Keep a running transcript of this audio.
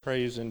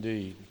Praise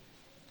indeed.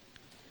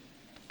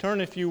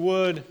 Turn, if you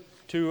would,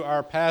 to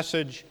our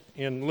passage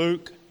in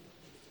Luke.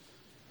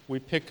 We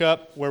pick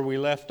up where we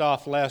left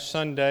off last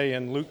Sunday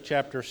in Luke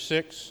chapter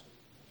 6,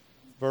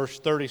 verse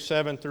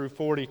 37 through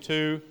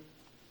 42,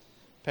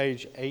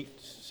 page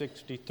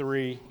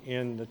 863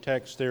 in the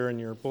text there in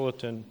your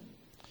bulletin.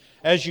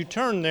 As you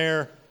turn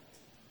there,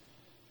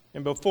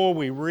 and before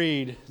we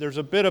read, there's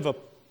a bit of a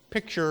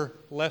picture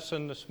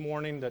lesson this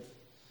morning that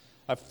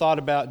I've thought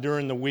about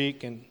during the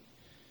week, and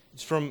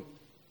it's from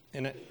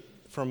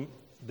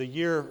the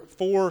year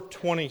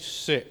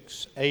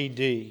 426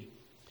 A.D.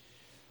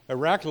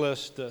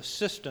 Heraclius, the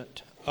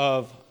assistant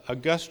of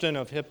Augustine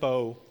of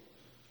Hippo,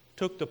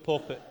 took the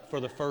pulpit for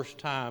the first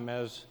time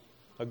as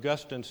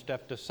Augustine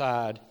stepped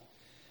aside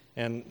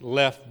and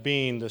left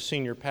being the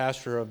senior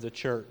pastor of the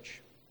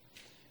church.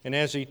 And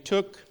as he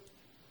took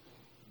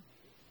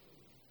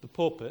the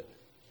pulpit,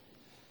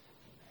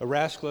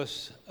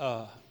 Heraclius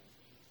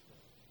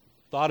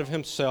thought of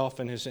himself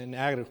and his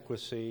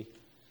inadequacy,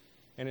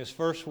 and his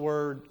first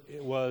word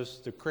was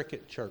the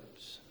cricket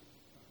chirps.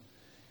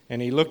 And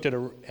he looked at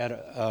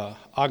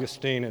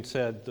Augustine and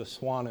said, "The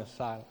swan is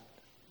silent."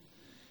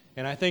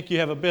 And I think you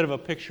have a bit of a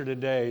picture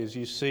today as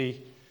you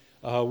see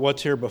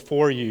what's here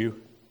before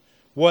you.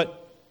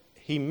 What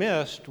he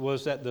missed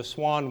was that the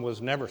swan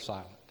was never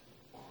silent.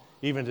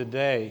 Even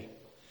today,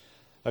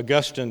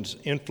 Augustine's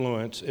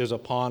influence is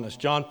upon us.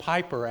 John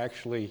Piper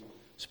actually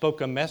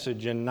spoke a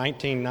message in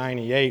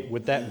 1998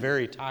 with that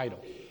very title.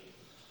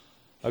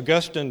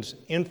 Augustine's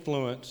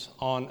influence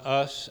on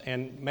us,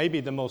 and maybe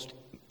the most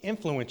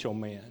influential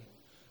man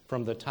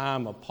from the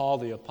time of Paul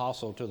the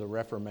Apostle to the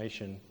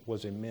Reformation,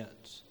 was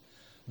immense.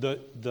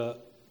 The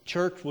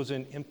church was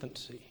in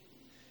infancy,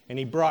 and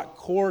he brought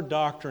core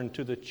doctrine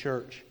to the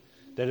church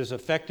that has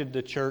affected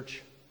the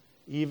church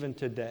even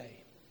today.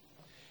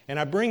 And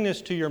I bring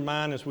this to your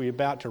mind as we're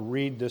about to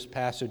read this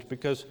passage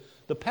because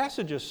the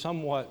passage is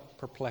somewhat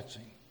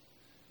perplexing.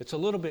 It's a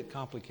little bit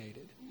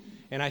complicated.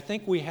 And I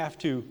think we have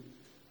to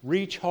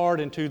reach hard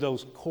into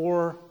those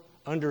core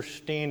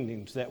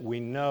understandings that we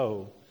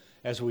know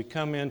as we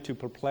come into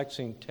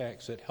perplexing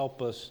texts that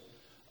help us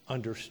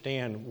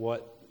understand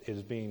what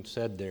is being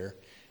said there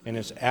and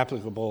is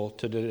applicable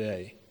to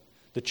today.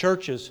 The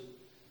church is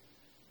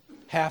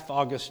half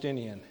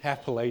Augustinian,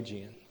 half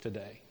Pelagian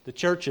today. The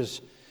church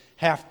is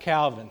half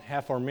Calvin,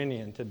 half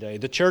Arminian today.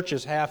 The church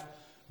is half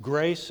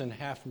grace and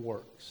half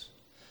works.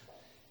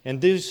 And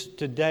this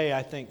today,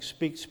 I think,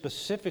 speaks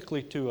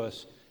specifically to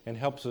us and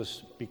helps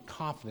us be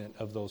confident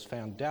of those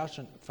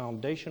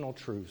foundational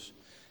truths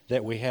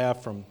that we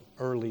have from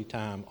early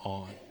time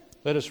on.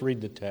 Let us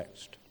read the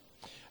text.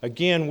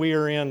 Again, we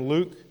are in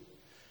Luke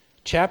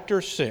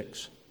chapter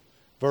 6,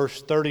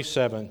 verse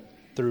 37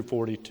 through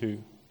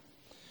 42.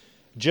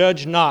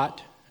 Judge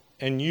not,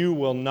 and you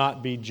will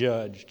not be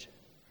judged.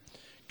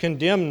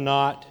 Condemn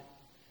not,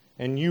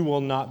 and you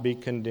will not be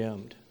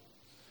condemned.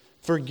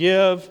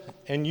 Forgive,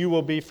 and you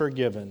will be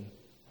forgiven.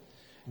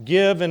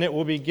 Give, and it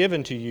will be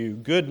given to you.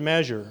 Good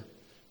measure,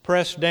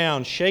 pressed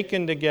down,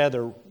 shaken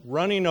together,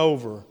 running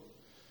over,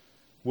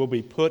 will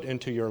be put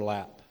into your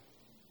lap.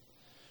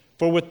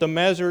 For with the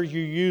measure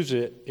you use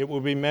it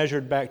will be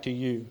measured back to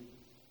you.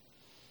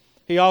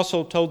 He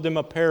also told them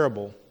a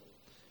parable.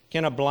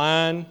 Can a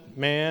blind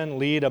man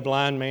lead a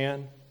blind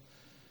man?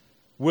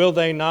 Will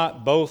they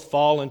not both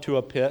fall into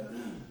a pit?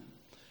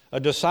 A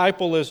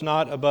disciple is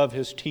not above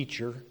his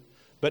teacher,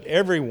 but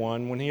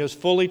everyone, when he is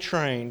fully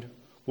trained,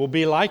 will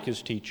be like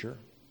his teacher.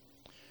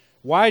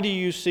 Why do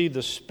you see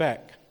the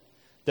speck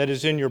that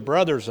is in your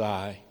brother's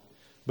eye,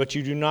 but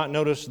you do not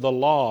notice the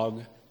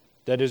log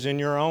that is in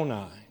your own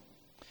eye?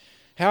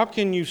 How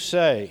can you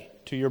say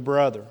to your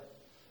brother,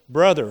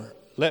 "Brother,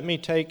 let me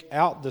take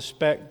out the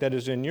speck that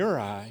is in your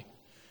eye,"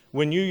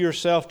 when you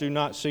yourself do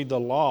not see the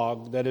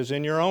log that is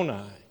in your own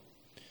eye?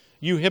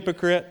 You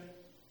hypocrite,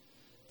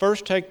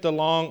 first take the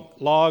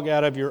log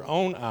out of your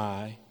own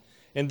eye,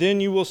 and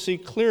then you will see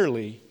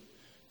clearly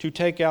to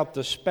take out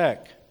the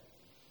speck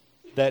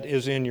that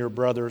is in your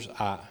brother's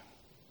eye.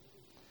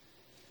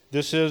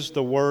 This is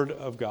the Word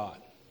of God.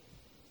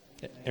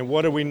 And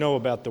what do we know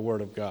about the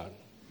Word of God?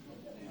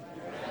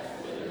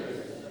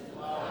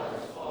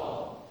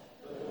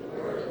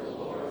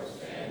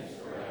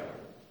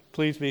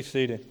 Please be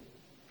seated.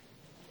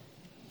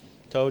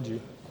 Told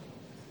you.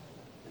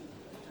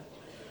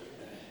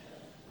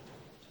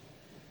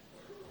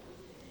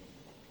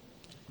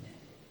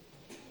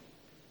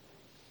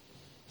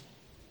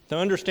 To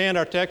understand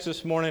our text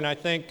this morning, I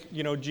think,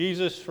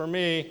 Jesus, for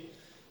me,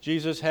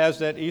 Jesus has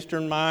that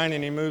Eastern mind,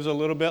 and he moves a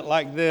little bit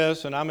like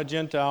this, and I'm a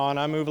Gentile, and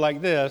I move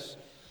like this.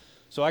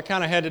 So I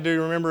kind of had to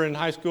remember in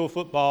high school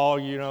football,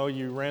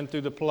 you ran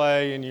through the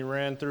play, and you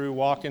ran through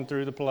walking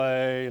through the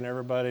play, and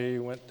everybody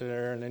went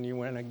there, and then you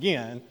went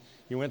again.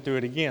 You went through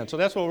it again. So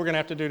that's what we're going to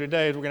have to do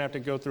today, is we're going to have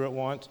to go through it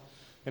once,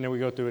 and then we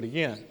go through it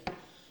again.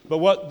 But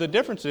what the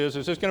difference is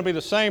it's going to be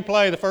the same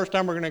play. The first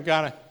time we're going to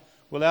kind of,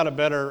 without a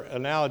better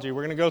analogy,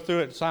 we're going to go through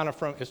it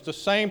it's the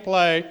same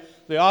play.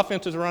 The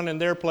offense is running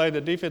their play.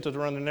 The defense is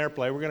running their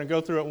play. We're going to go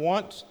through it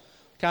once,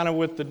 kind of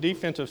with the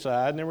defensive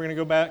side, and then we're going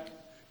to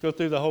go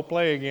through the whole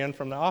play again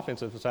from the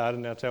offensive side,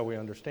 and that's how we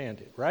understand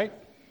it, right?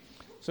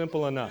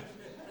 Simple enough.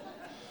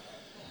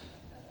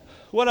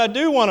 What I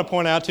do want to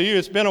point out to you,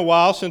 it's been a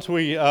while since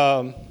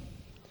I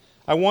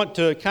want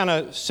to kind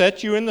of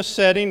set you in the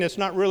setting. It's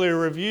not really a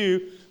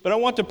review, but I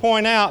want to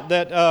point out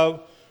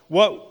that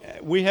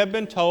what we have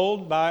been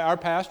told by our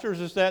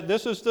pastors is that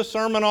this is the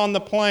Sermon on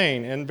the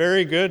Plain, and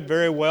very good,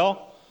 very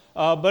well.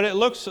 But it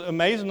looks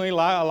amazingly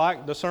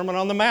like the Sermon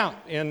on the Mount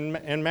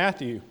in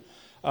Matthew.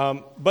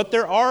 But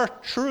there are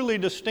truly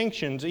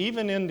distinctions,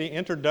 even in the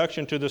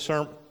introduction to the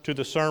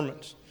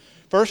sermons.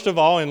 First of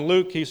all, in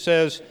Luke, he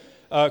says,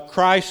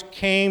 Christ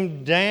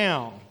came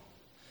down.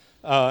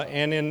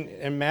 And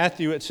in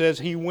Matthew, it says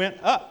he went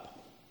up.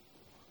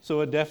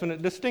 So a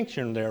definite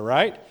distinction there,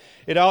 right?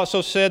 It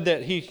also said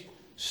that he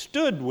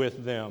stood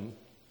with them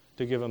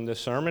to give them this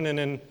sermon. And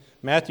in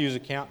Matthew's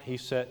account, he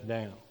sat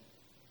down.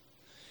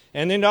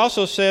 And then it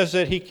also says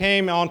that he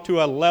came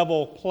onto a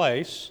level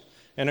place.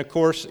 And of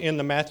course, in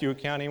the Matthew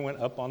account, he went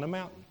up on the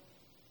mountain.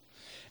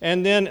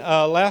 And then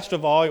last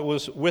of all, it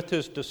was with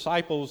his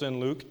disciples in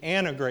Luke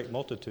and a great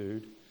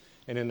multitude.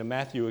 And in the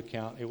Matthew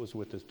account, it was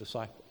with his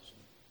disciples.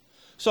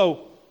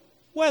 So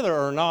whether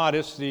or not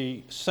it's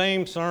the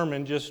same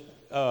sermon, just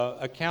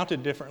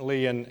accounted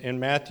differently in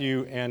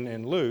Matthew and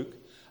in Luke,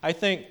 I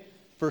think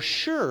for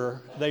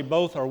sure they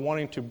both are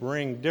wanting to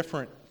bring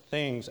different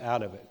things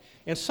out of it.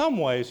 In some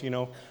ways,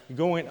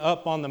 going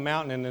up on the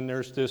mountain, and then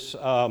there's this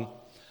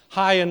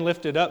high and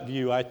lifted up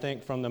view, I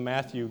think, from the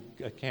Matthew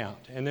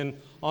account. And then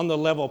on the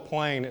level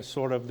plain, it's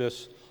sort of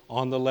this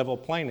on the level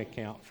plain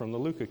account from the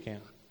Luke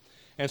account.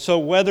 And so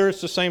whether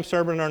it's the same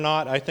sermon or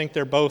not, I think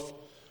they're both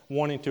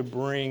wanting to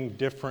bring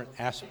different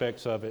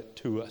aspects of it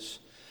to us.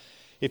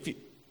 If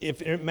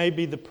it may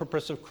be the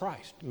purpose of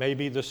Christ.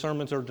 Maybe the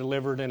sermons are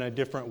delivered in a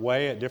different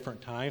way at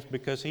different times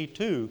because he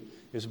too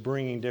is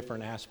bringing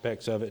different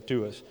aspects of it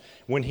to us.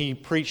 When he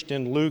preached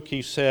in Luke,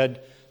 he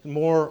said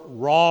more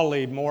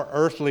rawly, more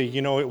earthly,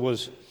 it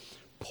was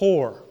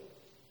poor.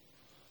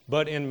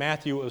 But in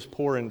Matthew, it was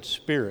poor in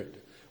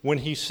spirit. When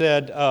he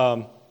said,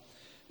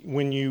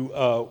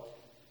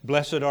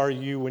 blessed are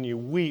you when you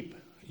weep,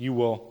 you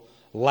will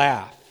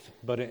laugh.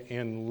 But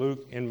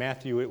in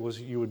Matthew, it was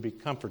you would be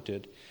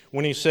comforted.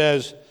 When he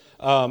says,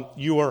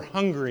 you are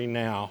hungry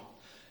now,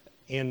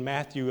 in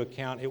Matthew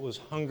account, it was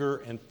hunger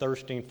and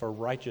thirsting for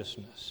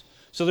righteousness.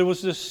 So there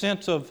was this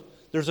sense of,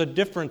 there's a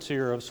difference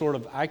here of sort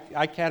of, I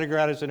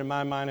categorize it in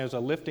my mind as a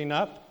lifting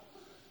up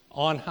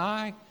on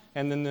high,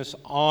 and then this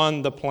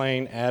on the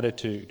plain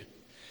attitude.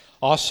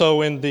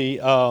 Also in the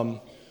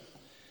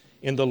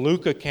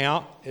Luke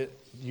account,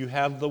 you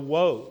have the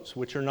woes,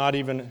 which are not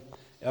even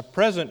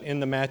present in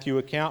the Matthew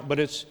account, but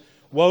it's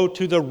woe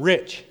to the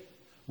rich,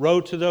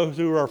 woe to those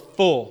who are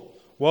full,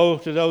 woe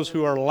to those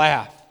who are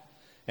laugh.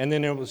 And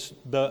then it was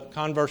the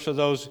converse of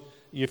those,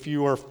 if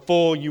you are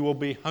full, you will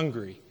be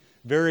hungry.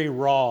 Very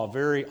raw,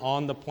 very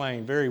on the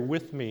plain, very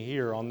with me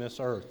here on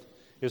this earth,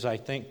 as I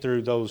think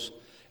through those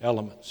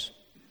elements.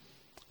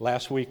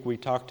 Last week we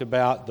talked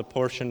about the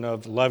portion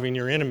of loving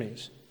your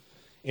enemies.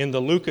 In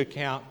the Luke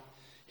account,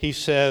 he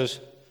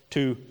says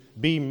to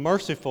be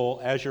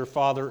merciful as your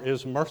Father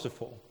is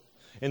merciful.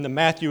 In the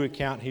Matthew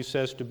account, he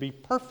says to be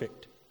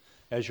perfect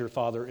as your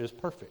Father is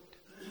perfect,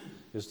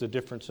 is the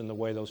difference in the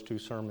way those two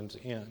sermons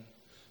end.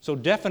 So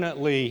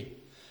definitely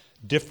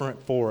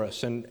different for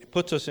us and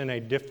puts us in a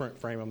different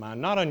frame of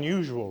mind. Not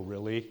unusual,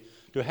 really,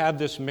 to have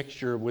this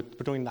mixture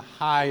between the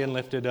high and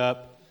lifted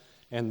up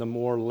and the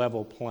more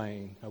level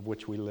plane of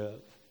which we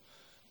live.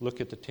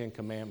 Look at the Ten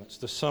Commandments,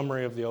 the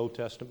summary of the Old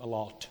Testament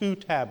law. 2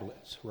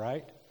 tablets,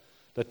 right?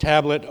 The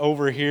tablet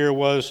over here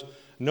was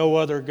no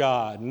other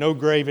God, no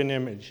graven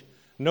image,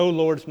 no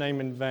Lord's name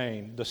in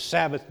vain, the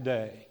Sabbath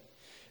day.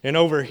 And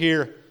over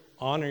here,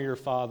 honor your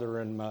father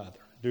and mother.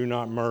 Do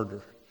not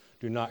murder.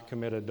 Do not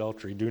commit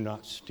adultery. Do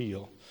not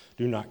steal.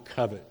 Do not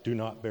covet. Do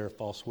not bear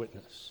false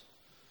witness.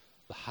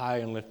 The high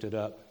and lifted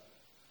up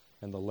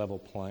and the level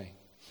plain.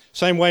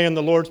 Same way in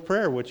the Lord's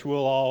Prayer, which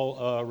we'll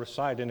all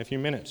recite in a few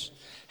minutes.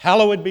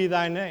 Hallowed be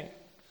thy name.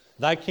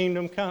 Thy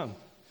kingdom come.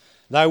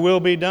 Thy will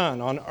be done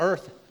on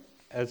earth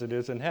as it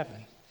is in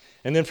heaven.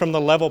 And then from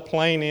the level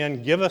plain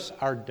in, give us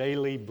our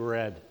daily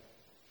bread.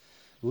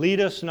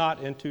 Lead us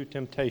not into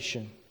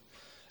temptation.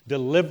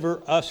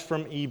 Deliver us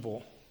from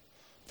evil.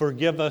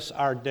 Forgive us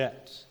our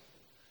debts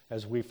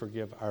as we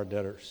forgive our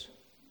debtors.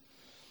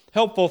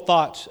 Helpful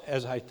thoughts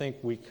as I think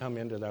we come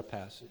into that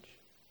passage.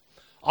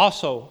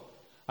 Also,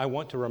 I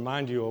want to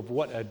remind you of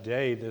what a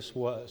day this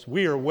was.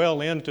 We are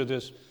well into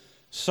this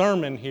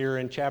sermon here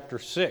in chapter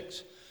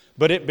 6,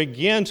 but it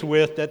begins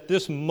with that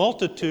this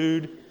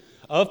multitude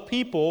of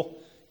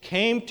people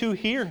came to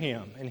hear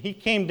him, and he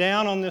came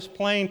down on this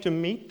plain to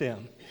meet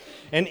them.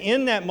 And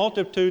in that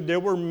multitude, there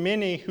were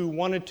many who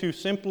wanted to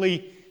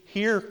simply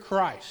hear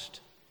Christ.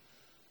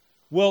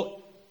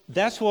 Well,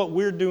 that's what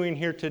we're doing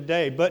here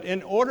today. But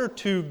in order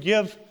to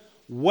give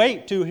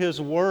weight to his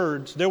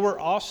words, there were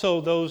also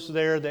those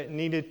there that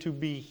needed to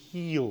be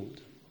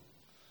healed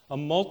a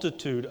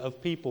multitude of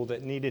people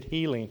that needed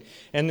healing.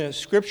 And the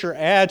scripture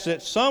adds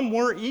that some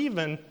were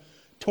even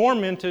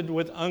tormented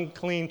with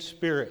unclean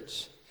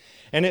spirits.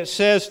 And it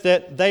says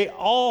that they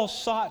all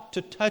sought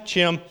to touch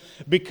him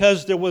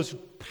because there was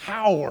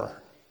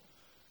power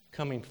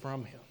coming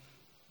from him.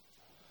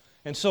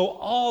 And so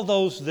all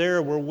those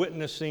there were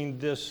witnessing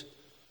this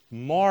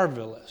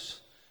marvelous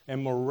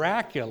and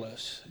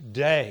miraculous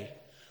day.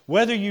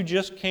 Whether you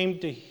just came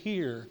to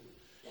hear,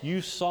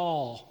 you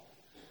saw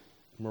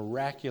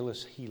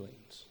miraculous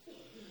healings.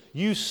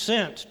 You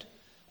sensed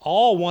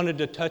all wanted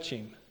to touch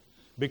him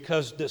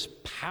because this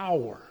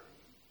power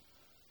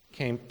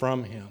came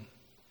from him.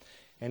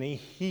 And he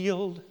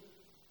healed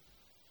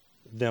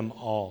them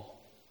all.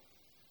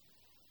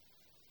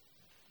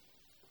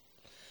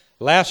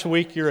 Last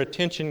week, your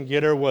attention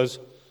getter was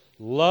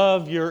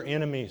love your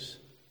enemies.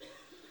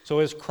 So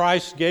as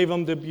Christ gave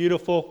them the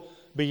beautiful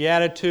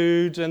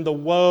Beatitudes and the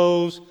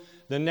woes,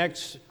 the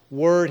next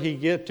word he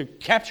get to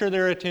capture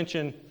their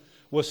attention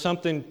was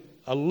something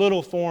a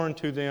little foreign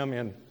to them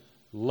in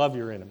love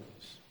your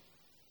enemies.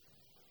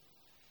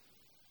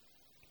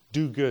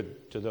 Do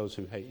good to those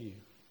who hate you.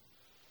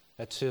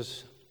 That's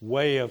his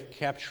way of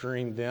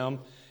capturing them.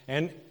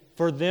 And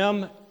for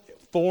them,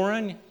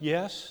 foreign,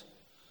 yes,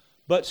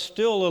 but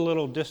still a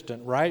little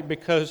distant, right?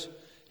 Because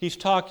he's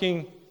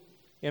talking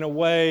in a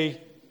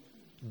way,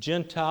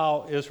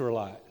 Gentile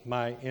Israelite,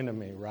 my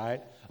enemy,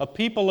 right? A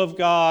people of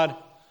God,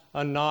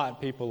 a not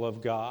people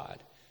of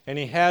God. And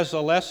he has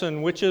a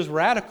lesson which is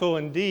radical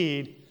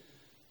indeed,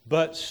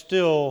 but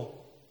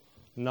still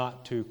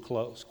not too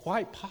close.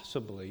 Quite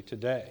possibly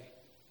today,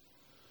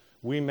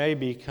 we may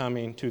be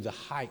coming to the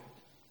height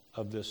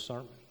of this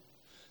sermon.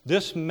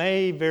 This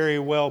may very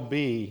well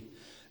be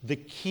the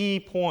key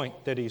point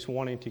that he's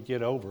wanting to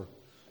get over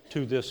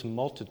to this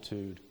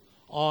multitude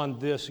on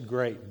this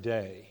great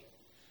day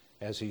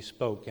as he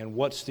spoke. And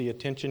what's the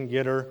attention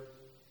getter?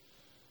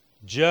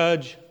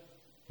 Judge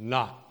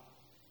not,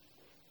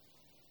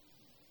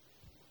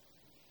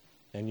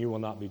 and you will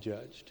not be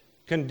judged.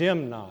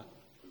 Condemn not,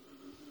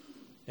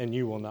 and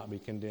you will not be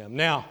condemned.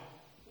 Now,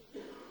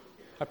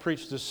 I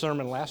preached this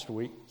sermon last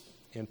week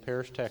in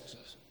Paris,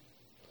 Texas.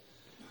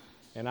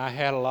 And I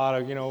had a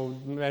lot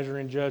of,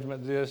 measuring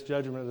judgment this,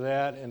 judgment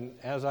that. And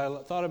as I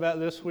thought about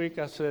this week,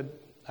 I said,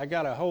 I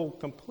got a whole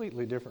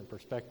completely different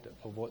perspective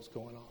of what's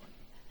going on.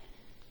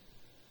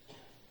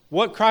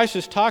 What Christ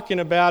is talking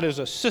about is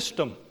a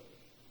system,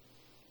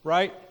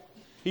 right?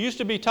 He used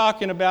to be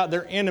talking about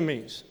their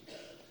enemies.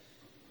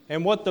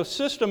 And what the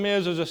system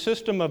is a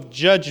system of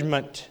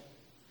judgment.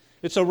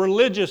 It's a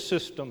religious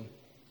system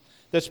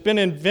that's been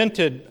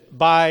invented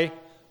by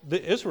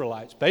the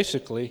Israelites,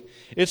 basically.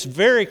 It's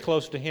very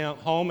close to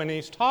home, and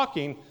he's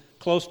talking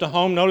close to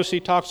home. Notice he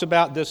talks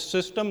about this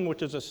system,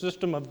 which is a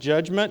system of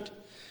judgment,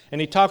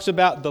 and he talks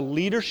about the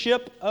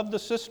leadership of the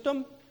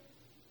system,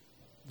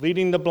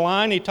 leading the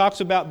blind. He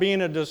talks about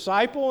being a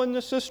disciple in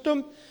the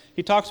system.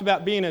 He talks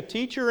about being a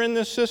teacher in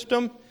this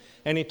system,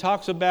 and he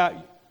talks about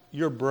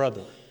your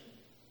brother.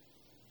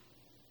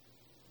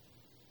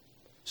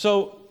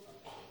 So,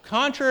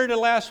 contrary to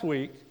last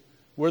week,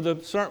 where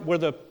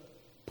the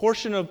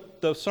portion of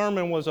the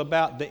sermon was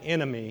about the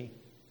enemy,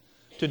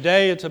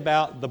 today it's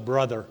about the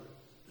brother.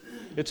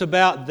 It's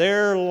about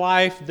their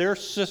life, their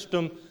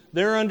system,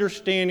 their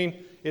understanding.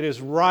 It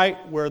is right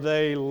where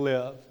they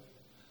live.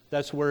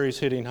 That's where he's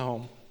hitting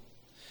home.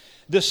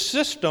 This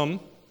system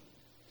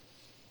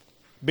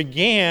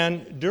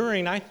began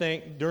during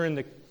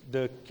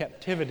the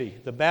captivity,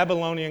 the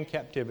Babylonian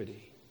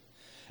captivity.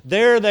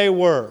 There they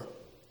were,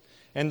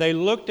 and they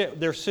looked at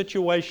their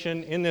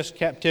situation in this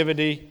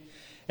captivity,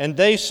 and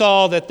they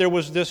saw that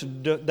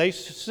they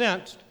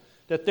sensed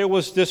that there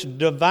was this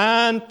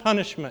divine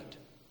punishment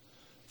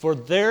for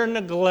their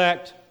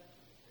neglect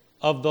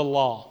of the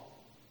law.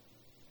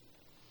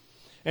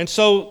 And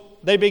so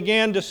they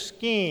began to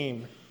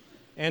scheme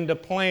and to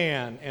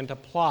plan and to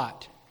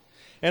plot.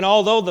 And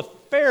although the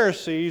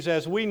Pharisees,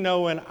 as we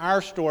know in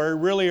our story,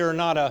 really are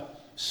not a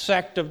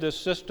sect of this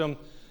system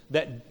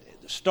that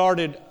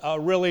started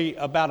really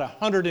about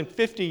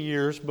 150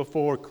 years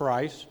before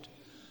Christ,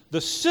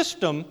 the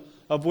system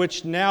of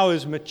which now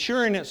is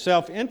maturing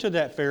itself into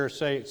that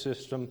Pharisaic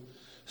system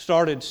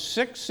started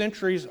 6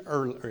 centuries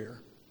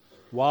earlier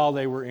while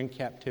they were in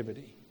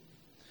captivity.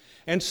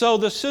 And so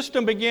the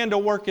system began to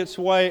work its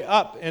way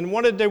up. And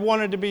what they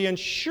wanted to be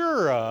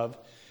sure of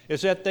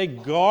is that they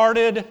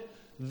guarded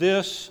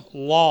this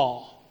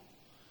law.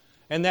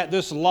 And that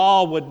this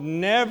law would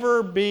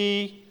never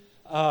be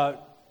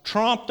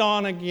tromped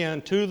on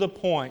again to the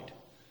point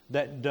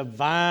that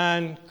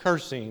divine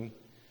cursing,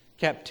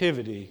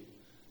 captivity,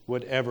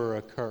 would ever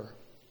occur.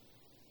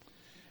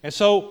 And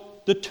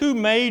so the two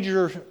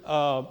major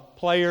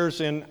players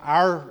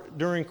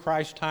during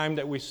Christ's time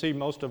that we see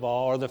most of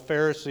all are the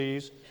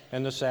Pharisees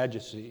and the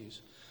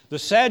Sadducees. The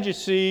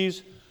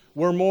Sadducees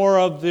were more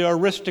of the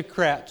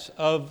aristocrats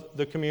of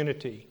the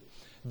community.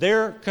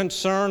 Their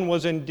concern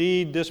was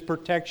indeed this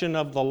protection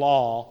of the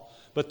law,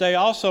 but they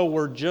also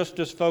were just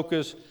as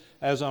focused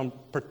as on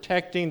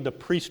protecting the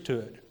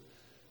priesthood,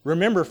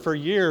 Remember, for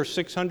years,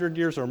 600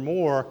 years or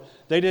more,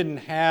 they didn't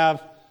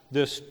have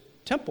this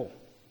temple,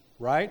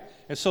 right?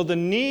 And so the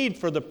need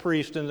for the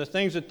priest and the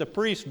things that the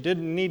priest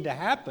didn't need to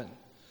happen.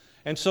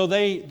 And so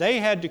they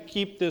had to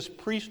keep this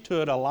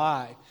priesthood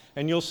alive.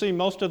 And you'll see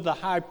most of the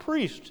high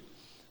priests,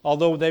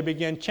 although they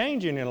began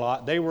changing a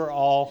lot, they were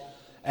all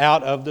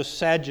out of the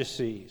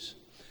Sadducees.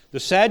 The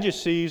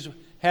Sadducees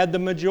had the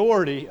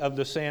majority of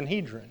the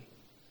Sanhedrin,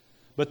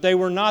 but they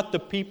were not the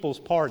people's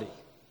party.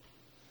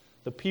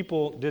 The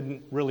people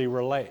didn't really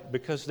relate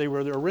because they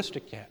were the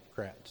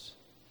aristocrats.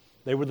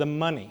 They were the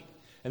money.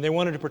 And they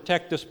wanted to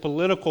protect this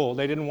political.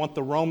 They didn't want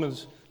the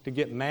Romans to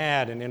get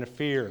mad and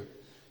interfere.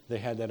 They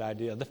had that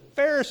idea. The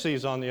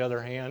Pharisees, on the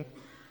other hand,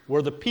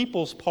 were the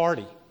people's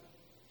party.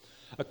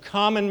 A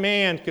common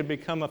man could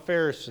become a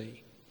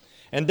Pharisee.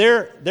 And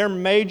their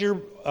major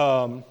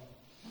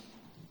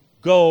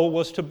goal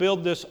was to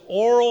build this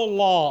oral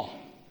law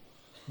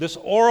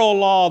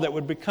that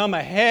would become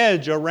a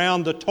hedge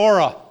around the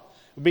Torah.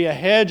 It would be a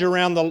hedge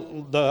around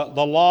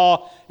the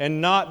law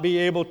and not be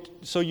able to,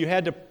 so you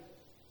had to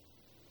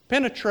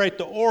penetrate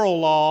the oral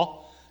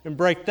law and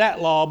break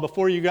that law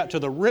before you got to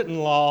the written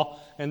law,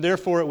 and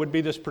therefore it would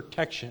be this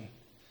protection.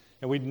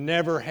 And we'd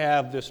never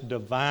have this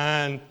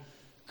divine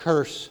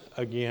curse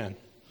again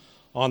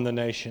on the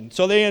nation.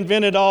 So they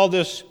invented all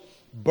this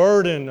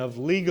burden of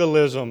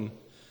legalism,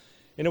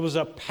 and it was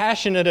a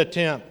passionate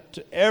attempt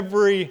to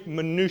every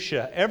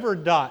minutia, every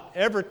dot,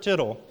 every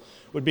tittle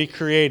would be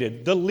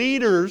created. The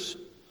leaders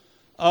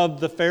of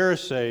the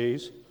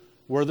Pharisees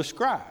were the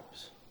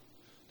scribes.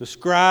 The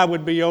scribe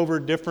would be over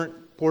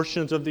different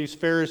portions of these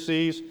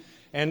Pharisees,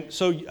 and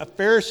so a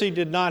Pharisee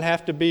did not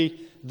have to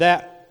be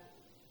that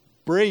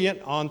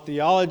brilliant on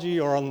theology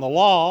or on the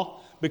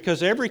law,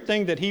 because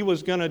everything that he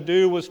was going to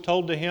do was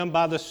told to him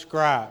by the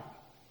scribe.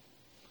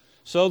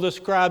 So the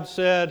scribe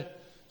said,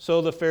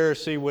 so the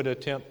Pharisee would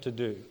attempt to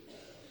do.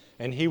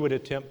 And he would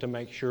attempt to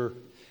make sure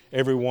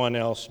everyone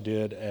else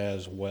did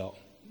as well.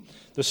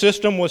 The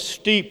system was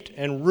steeped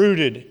and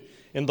rooted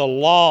in the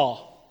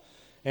law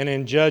and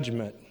in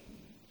judgment.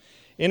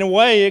 In a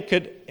way, it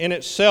could in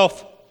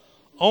itself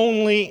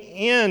only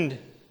end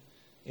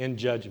in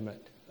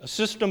judgment. A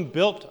system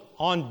built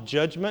on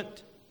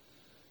judgment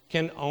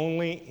can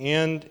only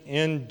end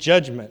in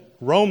judgment.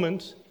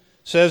 Romans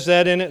says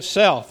that in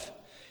itself.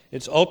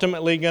 It's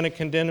ultimately going to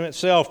condemn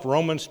itself.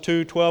 Romans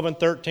 2:12 and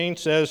 13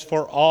 says,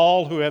 "For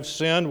all who have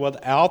sinned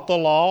without the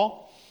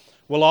law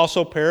will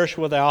also perish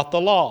without the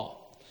law.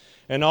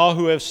 And all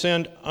who have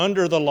sinned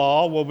under the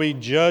law will be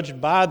judged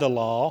by the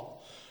law.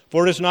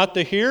 For it is not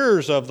the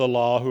hearers of the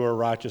law who are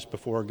righteous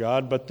before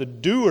God, but the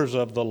doers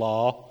of the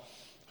law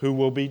who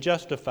will be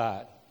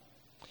justified."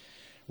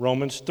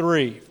 Romans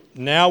 3,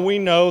 "Now we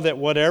know that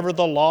whatever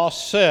the law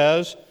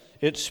says,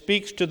 it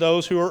speaks to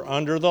those who are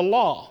under the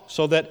law,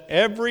 so that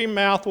every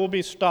mouth will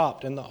be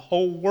stopped and the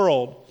whole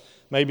world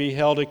may be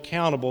held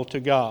accountable to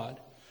God.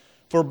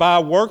 For by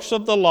works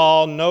of the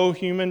law, no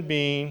human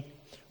being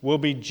will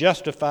be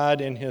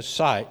justified in his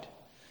sight,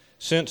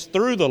 since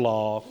through the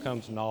law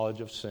comes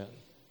knowledge of sin."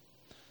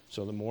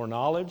 So the more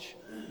knowledge,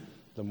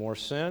 the more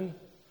sin,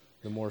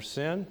 the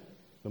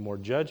more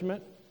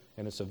judgment,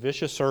 and it's a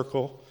vicious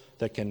circle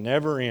that can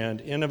never end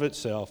in of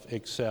itself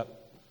except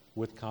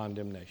with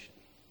condemnation.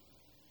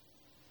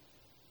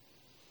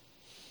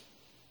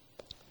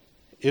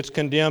 It's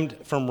condemned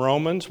from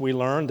Romans. We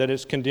learn that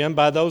it's condemned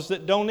by those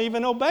that don't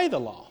even obey the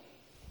law.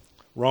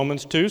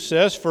 Romans 2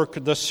 says, "For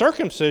the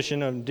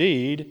circumcision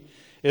indeed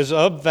is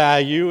of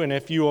value, and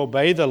if you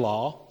obey the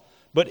law,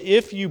 but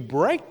if you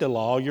break the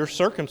law, your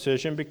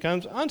circumcision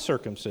becomes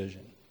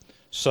uncircumcision.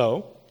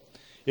 So,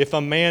 if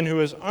a man who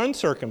is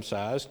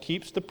uncircumcised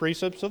keeps the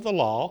precepts of the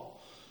law,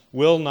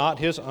 will not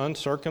his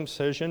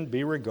uncircumcision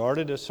be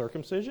regarded as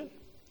circumcision?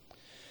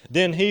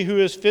 Then he who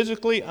is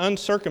physically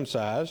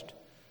uncircumcised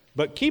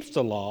but keeps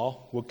the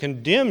law will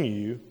condemn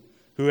you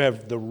who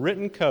have the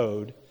written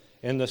code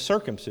and the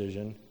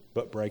circumcision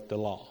but break the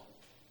law.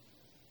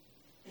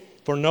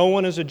 For no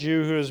one is a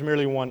Jew who is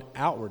merely one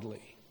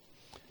outwardly,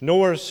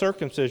 nor is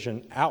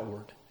circumcision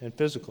outward and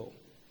physical.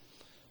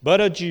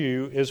 But a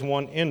Jew is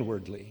one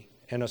inwardly,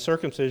 and a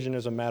circumcision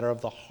is a matter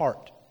of the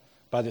heart,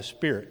 by the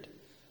Spirit,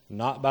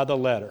 not by the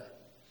letter.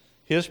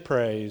 His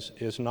praise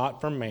is not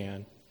from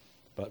man,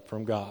 but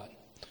from God."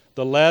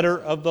 The letter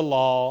of the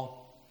law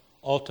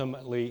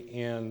ultimately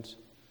ends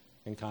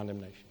in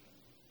condemnation.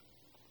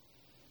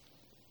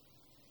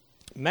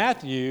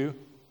 Matthew's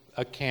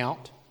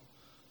account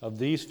of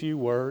these few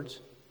words,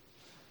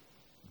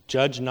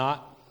 "Judge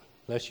not,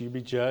 lest you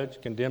be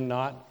judged, condemn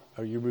not,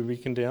 or you will be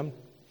condemned."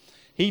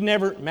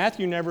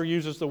 Matthew never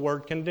uses the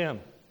word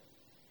condemn.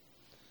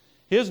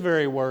 His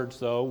very words,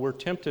 though, were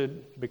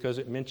tempted, because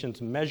it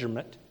mentions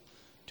measurement,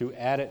 to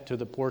add it to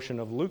the portion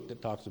of Luke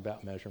that talks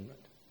about measurement.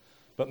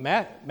 But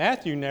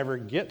Matthew never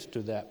gets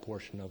to that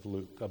portion of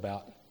Luke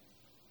about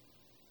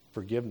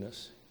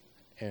forgiveness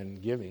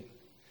and giving.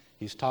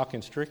 He's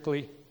talking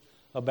strictly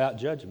about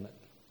judgment.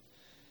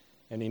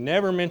 And he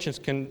never mentions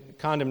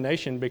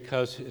condemnation,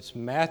 because it's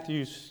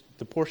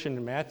the portion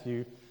in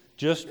Matthew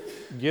just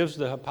gives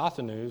the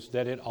hypotenuse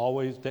that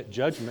that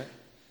judgment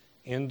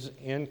ends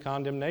in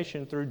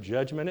condemnation through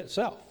judgment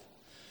itself.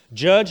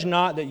 Judge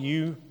not that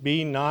you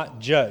be not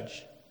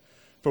judged.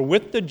 For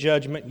with the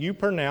judgment you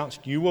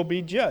pronounced, you will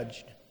be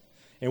judged.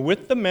 And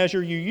with the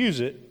measure you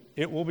use it,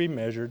 it will be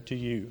measured to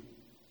you.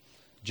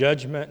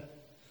 Judgment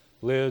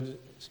leads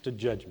to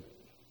judgment.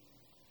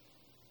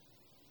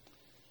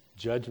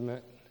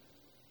 Judgment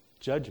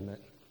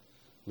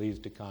leads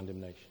to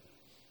condemnation.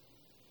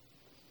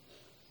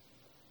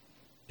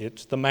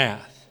 It's the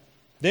math.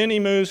 Then he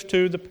moves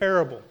to the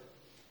parable.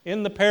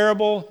 In the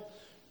parable,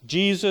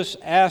 Jesus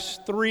asks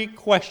 3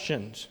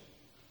 questions.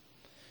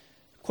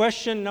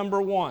 Question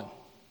number 1.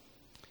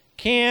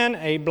 Can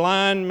a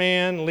blind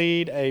man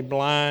lead a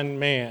blind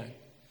man?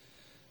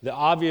 The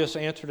obvious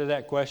answer to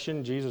that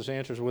question, Jesus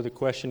answers with a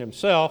question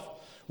himself,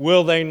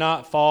 will they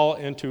not fall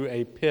into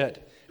a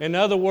pit? In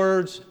other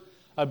words,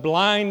 a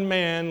blind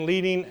man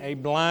leading a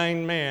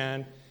blind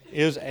man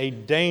is a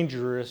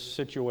dangerous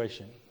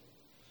situation.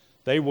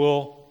 They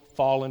will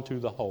fall into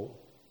the hole.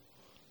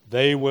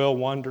 They will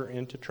wander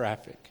into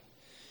traffic.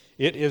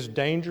 It is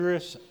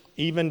dangerous,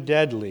 even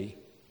deadly.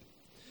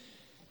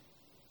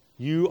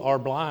 You are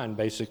blind,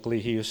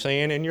 basically, he is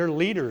saying, and your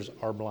leaders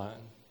are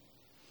blind.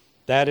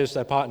 That is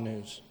the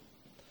hypotenuse.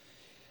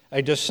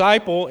 A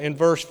disciple, in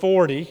verse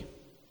 40,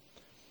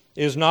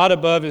 is not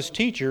above his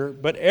teacher,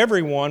 but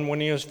everyone, when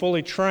he is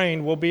fully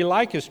trained, will be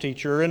like his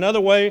teacher. Another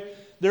way,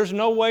 there's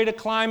no way to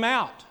climb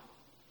out.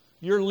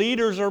 Your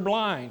leaders are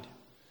blind.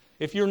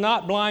 If you're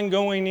not blind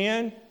going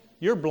in,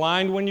 you're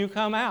blind when you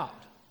come out.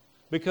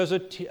 Because a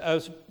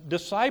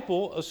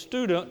disciple, a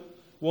student,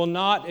 will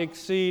not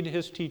exceed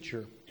his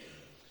teacher.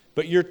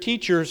 But your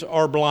teachers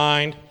are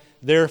blind,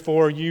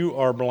 therefore you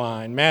are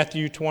blind.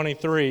 Matthew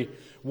 23,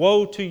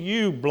 woe to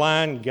you,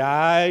 blind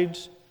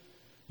guides!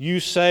 You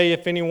say,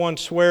 if anyone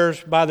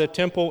swears by the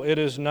temple, it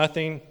is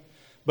nothing.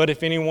 But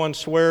if anyone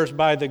swears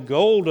by the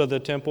gold of the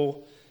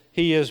temple,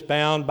 he is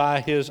bound by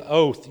his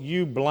oath.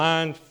 You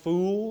blind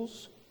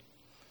fools!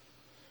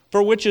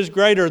 For which is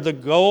greater, the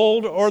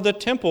gold or the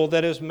temple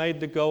that has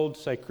made the gold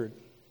sacred?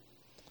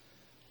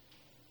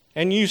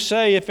 And you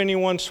say, if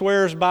anyone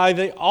swears by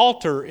the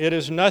altar, it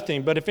is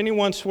nothing. But if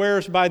anyone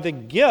swears by the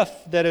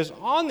gift that is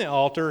on the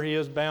altar, he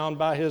is bound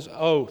by his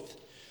oath.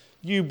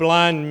 You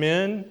blind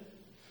men,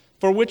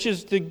 for which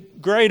is the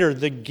greater,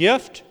 the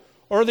gift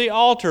or the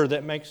altar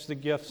that makes the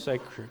gift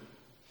sacred?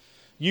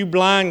 You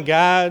blind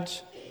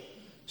guides,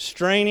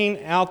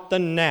 straining out the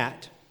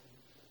gnat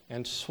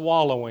and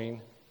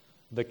swallowing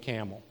the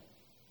camel.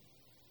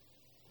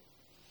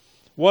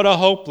 What a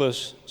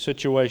hopeless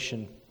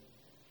situation.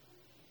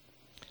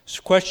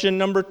 Question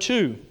number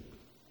 2.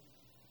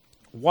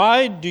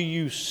 Why do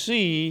you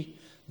see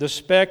the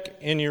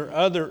speck in your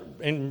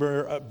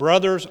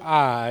brother's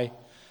eye,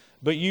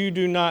 but you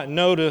do not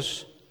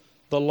notice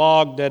the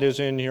log that is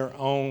in your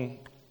own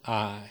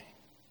eye?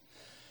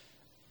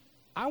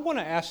 I want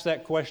to ask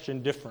that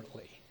question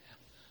differently.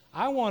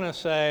 I want to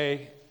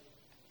say,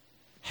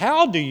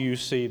 how do you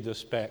see the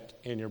speck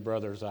in your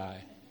brother's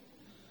eye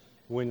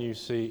when you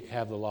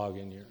have the log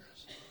in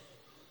yours?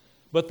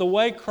 But the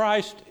way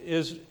Christ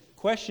is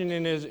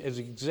questioning is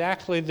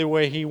exactly the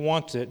way he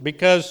wants it,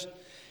 because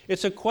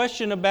it's a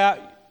question about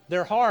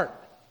their heart.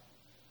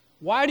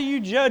 Why do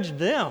you judge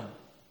them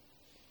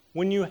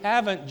when you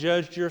haven't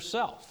judged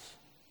yourself?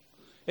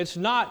 It's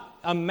not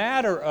a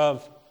matter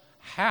of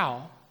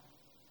how,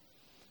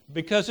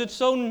 because it's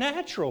so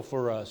natural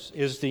for us,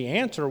 is the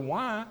answer.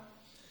 Why?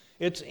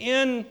 It's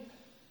in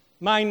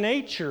my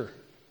nature.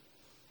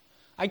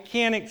 I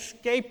can't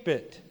escape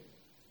it.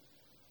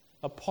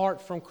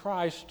 Apart from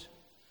Christ,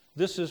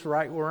 this is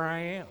right where I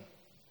am.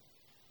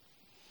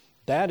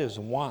 That is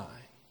why.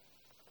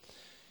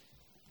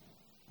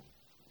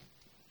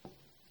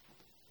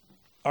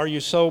 Are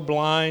you so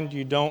blind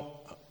you don't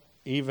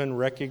even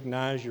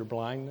recognize your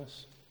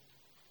blindness?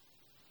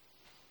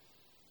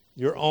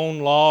 Your own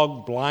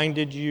log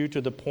blinded you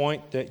to the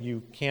point that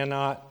you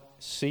cannot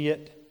see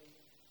it,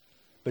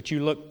 but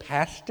you look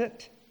past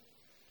it?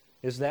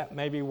 Is that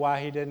maybe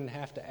why he didn't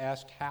have to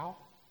ask how?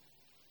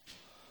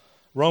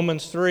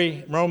 Romans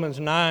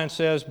 9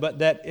 says, but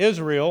that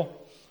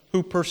Israel,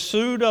 who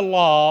pursued a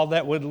law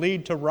that would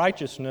lead to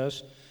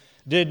righteousness,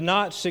 did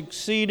not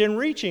succeed in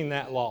reaching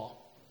that law.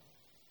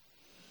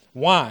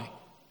 Why?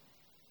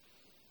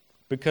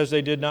 Because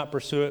they did not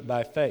pursue it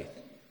by faith,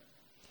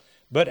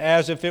 but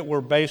as if it were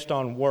based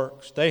on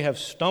works. They have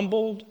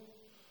stumbled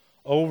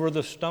over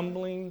the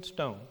stumbling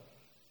stone.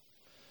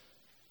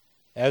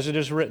 As it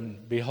is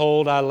written,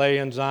 behold, I lay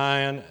in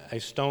Zion a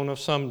stone of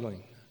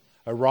stumbling,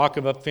 a rock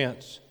of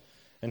offense,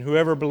 and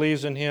whoever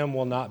believes in him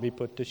will not be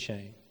put to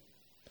shame.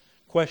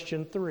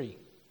 Question 3.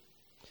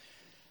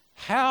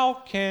 How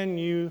can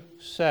you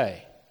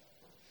say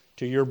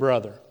to your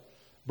brother,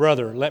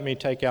 brother, let me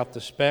take out the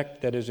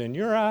speck that is in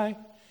your eye,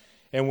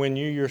 and when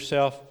you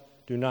yourself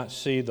do not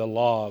see the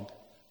log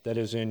that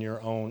is in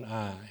your own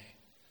eye?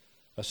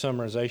 A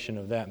summarization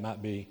of that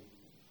might be,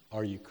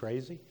 are you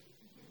crazy?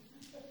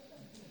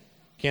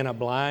 Can a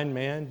blind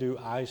man do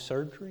eye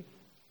surgery?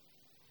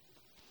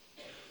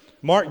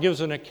 Mark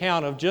gives an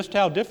account of just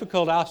how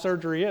difficult eye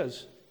surgery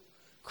is.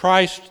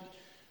 Christ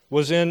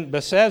was in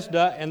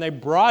Bethesda, and they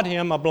brought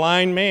him a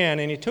blind man,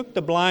 and he took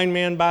the blind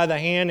man by the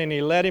hand, and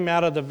he led him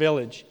out of the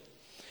village.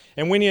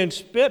 And when he had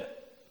spit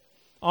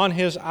on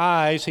his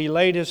eyes, he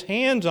laid his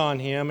hands on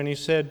him, and he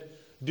said,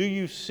 "Do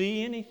you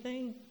see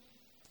anything?"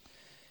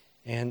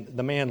 And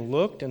the man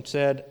looked and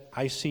said,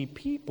 "I see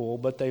people,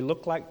 but they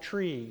look like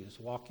trees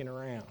walking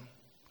around."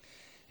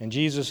 And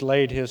Jesus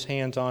laid his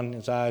hands on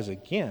his eyes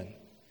again,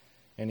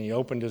 and he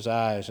opened his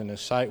eyes, and his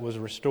sight was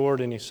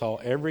restored, and he saw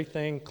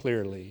everything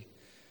clearly.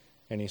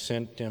 And he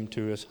sent him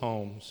to his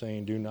home,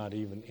 saying, "Do not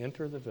even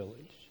enter the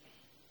village."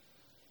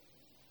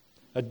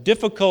 A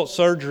difficult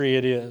surgery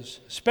it is,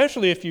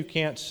 especially if you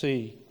can't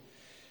see.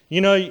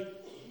 You know,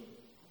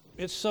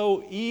 it's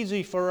so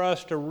easy for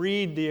us to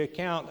read the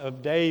account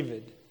of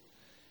David.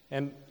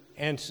 And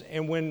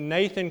when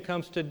Nathan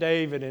comes to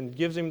David and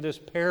gives him this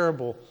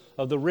parable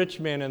of the rich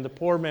man and the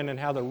poor man, and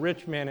how the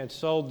rich man had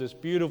sold this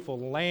beautiful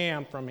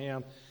lamb from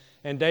him,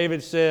 and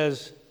David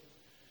says,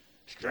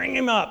 "String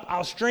him up,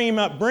 I'll string him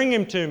up, bring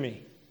him to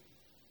me."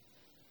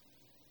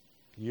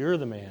 You're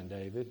the man,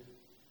 David.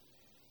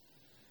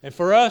 And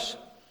for us,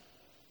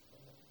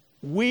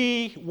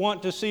 we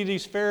want to see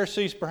these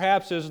Pharisees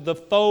perhaps as the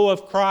foe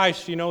of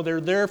Christ. You know,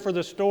 they're there for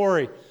the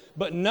story.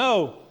 But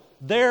no,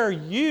 they're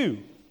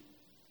you.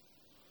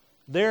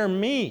 They're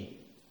me.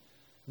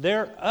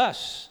 They're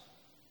us.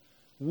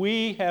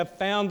 We have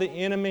found the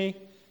enemy,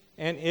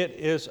 and it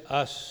is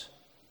us.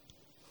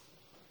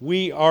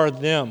 We are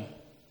them.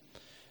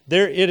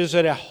 It is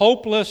a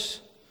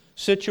hopeless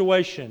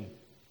situation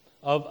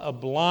of a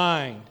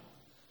blind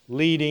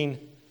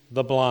leading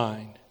the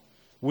blind.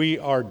 We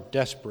are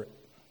desperate.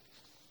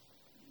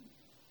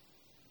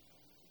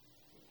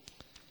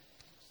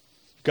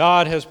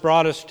 God has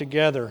brought us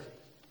together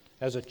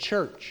as a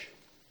church.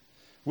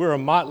 We're a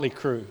motley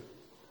crew.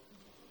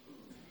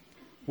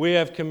 We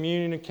have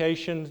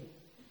communication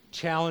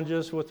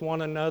challenges with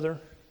one another.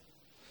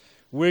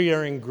 We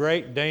are in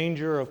great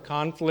danger of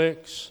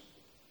conflicts,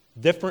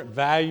 different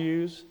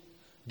values,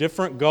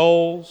 different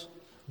goals,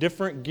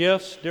 different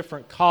gifts,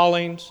 different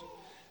callings,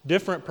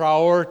 different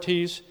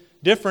priorities,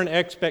 different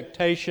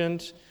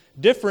expectations,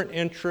 different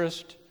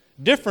interests,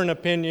 different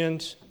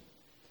opinions,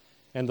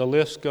 and the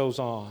list goes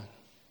on.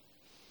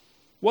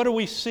 What do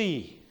we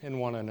see in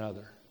one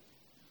another?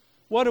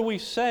 What do we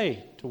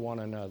say to one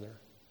another?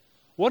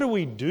 What do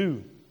we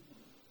do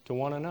to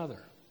one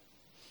another?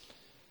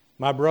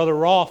 My brother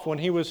Rolf, when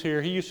he was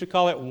here, he used to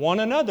call it one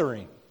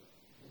anothering.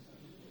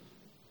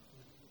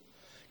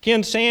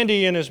 Ken Sande,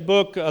 in his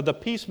book, The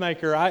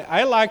Peacemaker,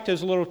 I liked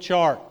his little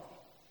chart,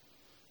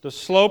 the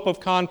slope of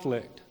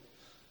conflict.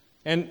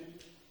 And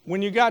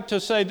when you got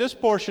to, say, this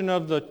portion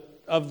of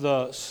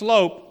the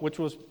slope, which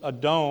was a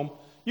dome,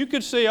 you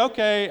could see,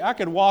 okay, I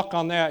could walk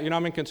on that. You know,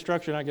 I'm in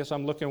construction, I guess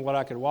I'm looking at what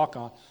I could walk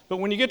on. But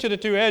when you get to the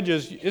two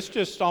edges, it's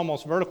just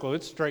almost vertical.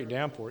 It's straight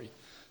down for you.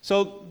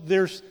 So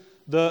there's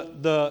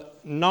the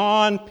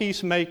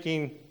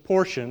non-peacemaking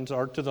portions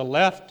are to the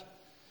left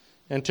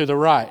and to the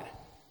right.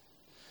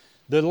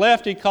 The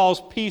left he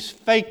calls peace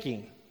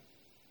faking.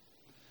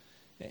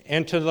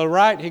 And to the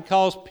right he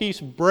calls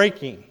peace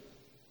breaking.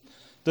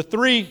 The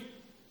three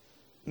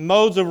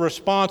modes of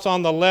response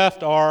on the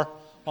left are,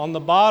 on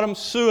the bottom,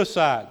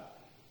 suicide,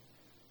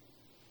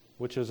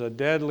 which is a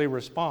deadly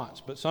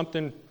response, but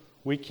something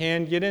we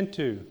can get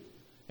into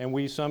and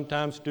we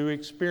sometimes do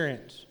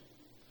experience.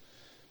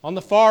 On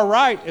the far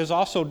right is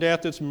also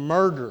death. It's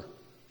murder.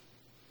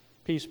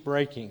 Peace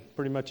breaking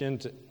pretty much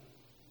ends it.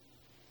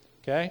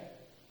 Okay?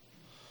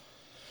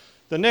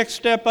 The next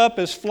step up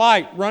is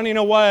flight, running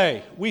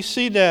away. We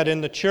see that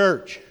in the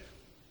church.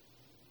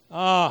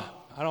 I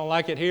don't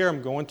like it here.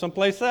 I'm going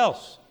someplace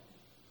else.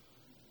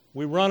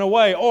 We run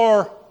away.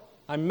 Or,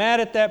 I'm mad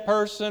at that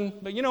person,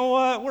 but you know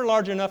what? We're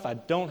large enough I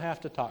don't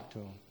have to talk to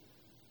them.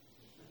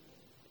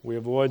 We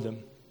avoid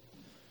them.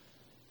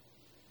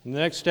 And the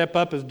next step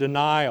up is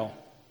denial.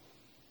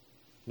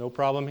 No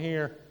problem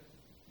here.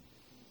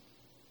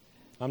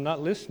 I'm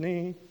not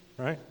listening,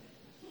 right?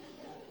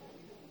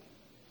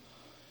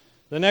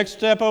 The next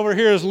step over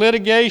here is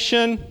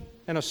litigation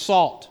and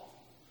assault.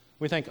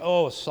 We think,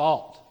 oh,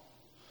 assault.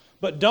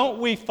 But don't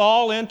we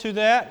fall into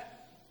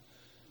that?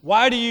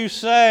 Why do you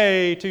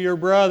say to your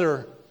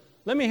brother,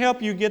 let me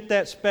help you get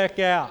that speck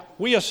out?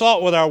 We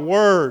assault with our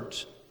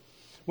words.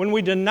 When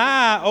we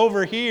deny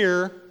over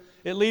here,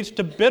 it leads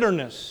to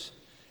bitterness.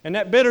 And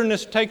that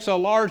bitterness takes a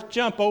large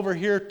jump over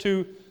here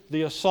to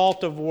the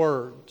assault of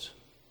words.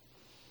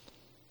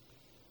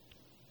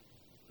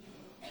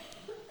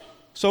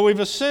 So we've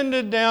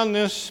ascended down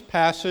this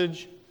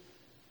passage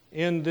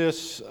in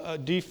this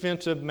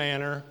defensive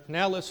manner.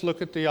 Now let's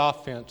look at the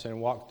offense and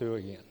walk through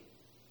again.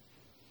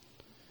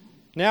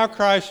 Now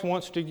Christ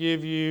wants to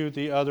give you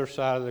the other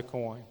side of the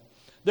coin.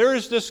 There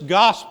is this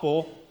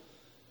gospel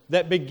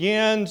that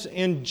begins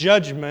in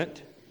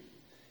judgment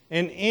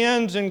and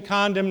ends in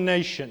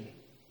condemnation.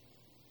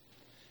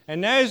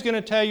 And now he's going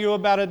to tell you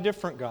about a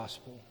different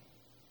gospel,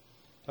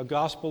 a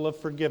gospel of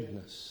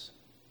forgiveness.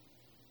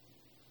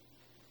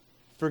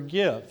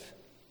 Forgive,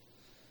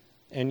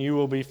 and you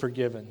will be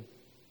forgiven.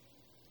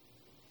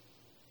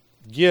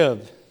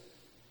 Give,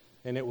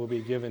 and it will be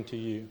given to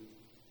you.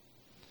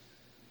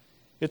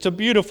 It's a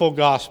beautiful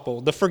gospel.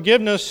 The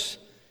forgiveness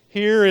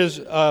here is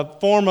a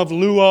form of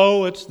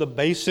luo. It's the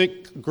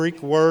basic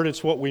Greek word.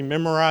 It's what we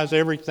memorize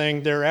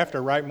everything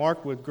thereafter, right,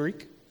 Mark, with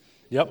Greek?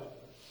 Yep.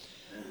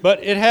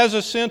 But it has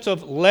a sense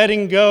of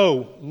letting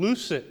go,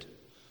 loose it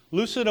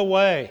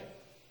away,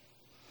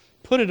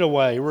 put it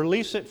away,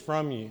 release it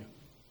from you.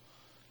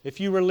 If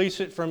you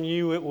release it from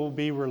you, it will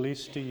be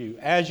released to you.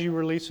 As you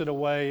release it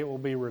away, it will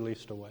be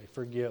released away.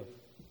 Forgive.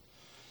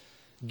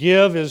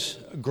 Give is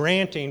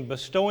granting.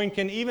 Bestowing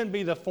can even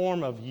be the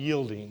form of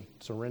yielding,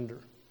 surrender.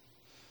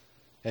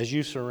 As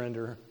you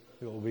surrender,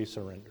 it will be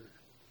surrendered.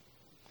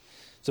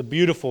 It's a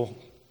beautiful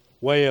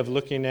way of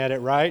looking at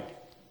it, right?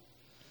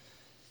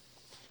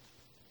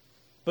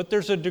 But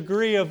there's a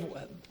degree of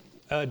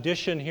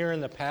addition here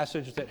in the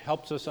passage that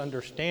helps us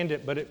understand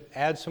it, but it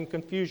adds some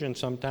confusion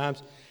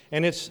sometimes.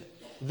 And it's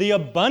the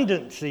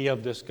abundancy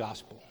of this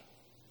gospel.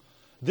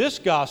 This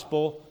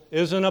gospel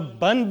is an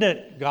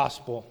abundant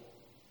gospel.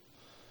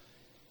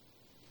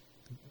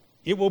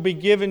 It will be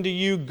given to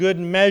you good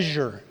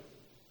measure,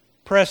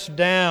 pressed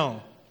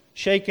down,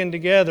 shaken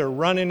together,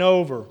 running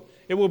over.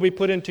 It will be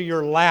put into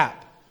your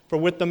lap. For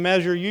with the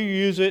measure you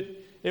use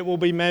it, it will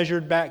be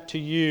measured back to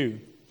you.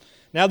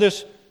 Now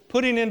this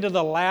putting into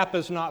the lap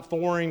is not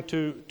foreign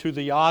to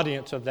the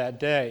audience of that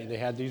day. They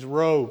had these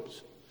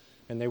robes,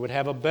 and they would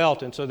have a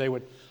belt, and so they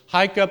would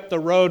hike up the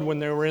road when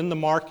they were in the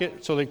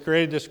market. So they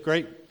created this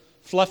great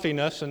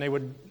fluffiness, and they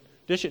would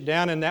dish it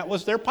down, and that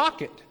was their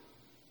pocket.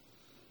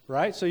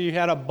 Right? So you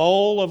had a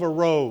bowl of a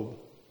robe.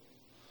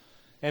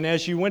 And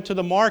as you went to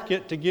the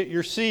market to get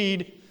your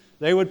seed,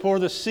 they would pour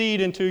the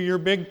seed into your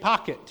big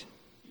pocket.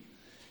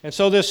 And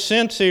so this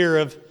sense here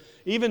of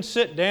even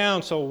sit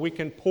down so we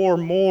can pour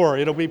more.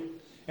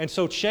 And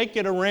so shake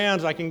it around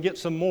so I can get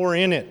some more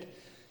in it.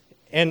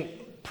 And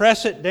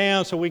press it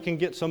down so we can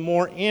get some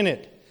more in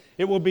it.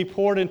 It will be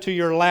poured into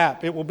your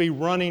lap. It will be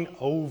running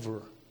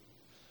over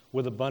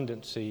with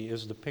abundancy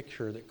is the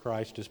picture that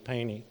Christ is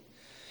painting.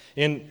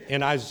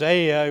 In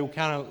Isaiah, we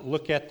kind of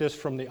look at this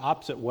from the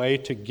opposite way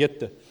to get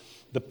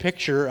the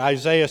picture.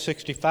 Isaiah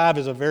 65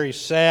 is a very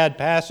sad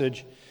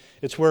passage.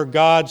 It's where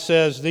God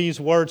says these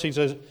words. He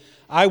says,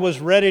 I was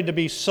ready to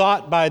be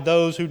sought by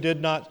those who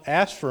did not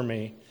ask for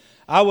me.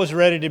 I was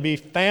ready to be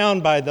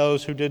found by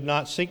those who did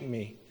not seek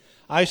me.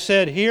 I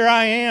said, here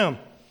I am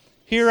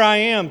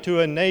to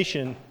a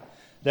nation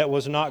that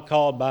was not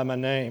called by my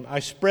name. I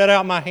spread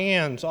out my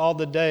hands all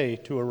the day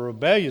to a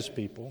rebellious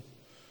people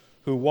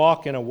who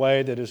walk in a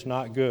way that is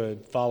not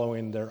good,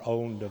 following their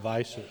own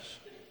devices.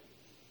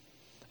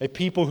 A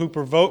people who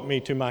provoke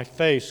me to my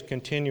face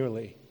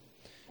continually,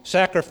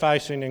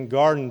 sacrificing in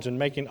gardens and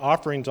making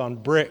offerings on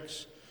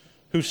bricks,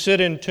 who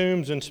sit in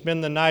tombs and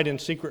spend the night in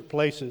secret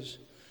places,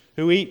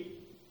 who eat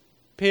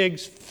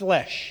pig's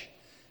flesh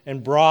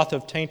and broth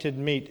of tainted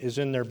meat is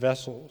in their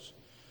vessels,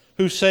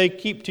 who say,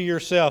 keep to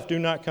yourself, do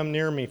not come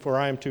near me, for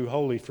I am too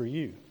holy for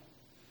you.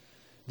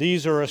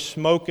 These are a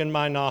smoke in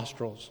my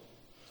nostrils,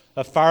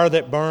 a fire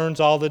that burns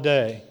all the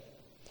day.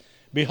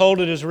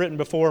 Behold, it is written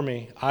before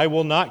me, I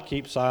will not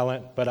keep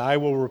silent, but I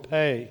will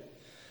repay.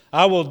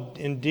 I will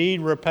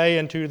indeed repay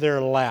into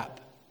their lap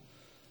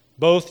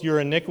both your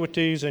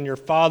iniquities and your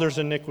father's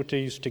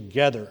iniquities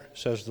together,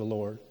 says the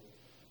Lord,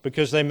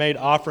 because they made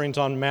offerings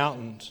on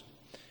mountains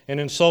and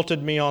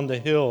insulted me on the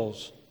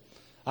hills.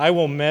 I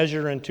will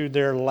measure into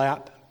their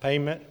lap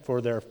payment for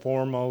their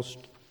foremost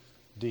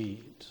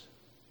deeds.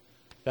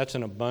 That's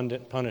an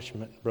abundant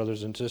punishment,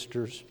 brothers and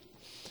sisters.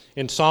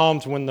 In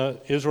Psalms, when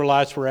the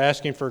Israelites were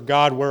asking for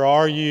God, where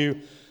are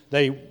you?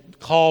 They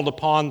called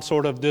upon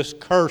sort of this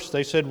curse.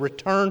 They said,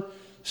 return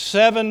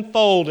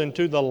sevenfold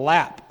into the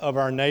lap of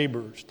our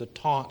neighbors, the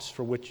taunts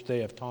for which they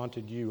have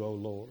taunted you, O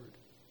Lord.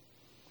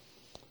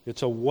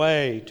 It's a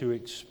way to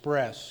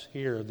express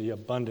here the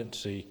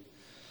abundancy.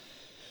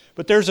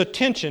 But there's a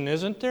tension,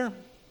 isn't there?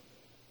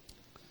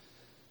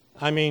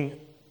 I mean,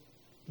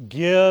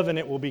 give and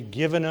it will be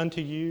given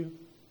unto you.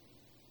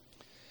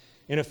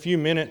 In a few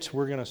minutes,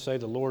 we're going to say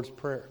the Lord's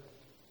Prayer.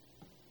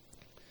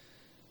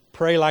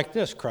 Pray like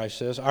this, Christ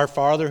says, Our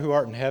Father who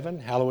art in heaven,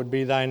 hallowed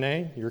be thy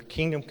name. Your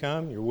kingdom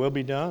come, your will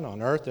be done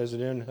on earth as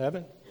it is in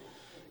heaven.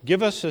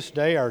 Give us this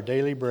day our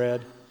daily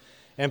bread,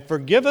 and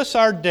forgive us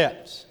our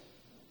debts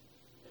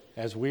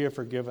as we have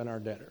forgiven our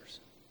debtors.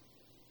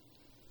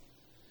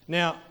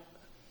 Now,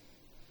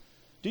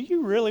 do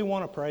you really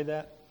want to pray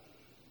that?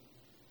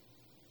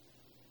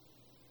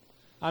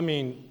 I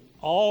mean,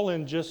 all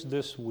in just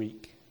this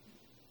week.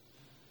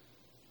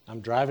 I'm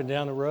driving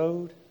down the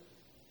road.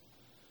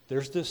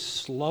 There's this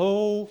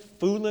slow,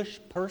 foolish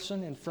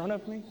person in front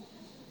of me.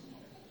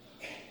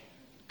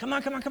 Come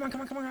on.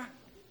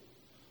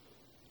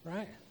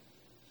 Right?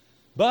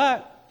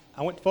 But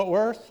I went to Fort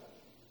Worth,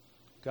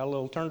 got a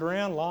little turned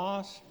around,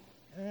 lost.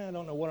 I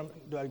don't know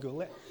what do I go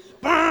left?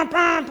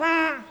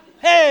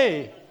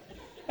 Hey,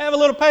 have a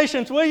little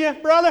patience, will you,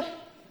 brother?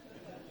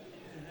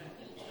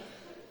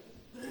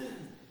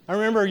 I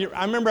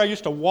remember I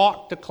used to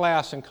walk to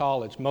class in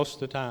college most of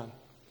the time.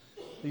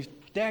 These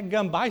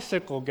dadgum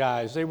bicycle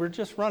guys, they were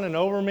just running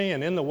over me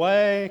and in the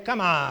way.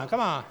 Come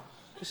on.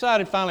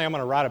 Decided finally I'm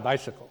going to ride a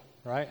bicycle,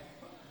 right?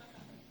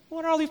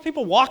 What are all these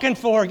people walking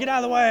for? Get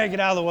out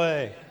of the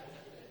way.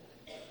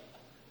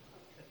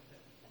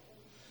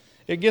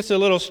 It gets a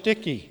little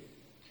sticky.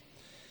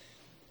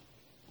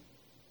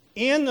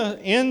 In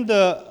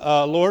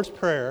the Lord's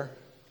Prayer,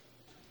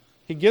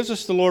 He gives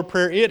us the Lord's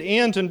Prayer. It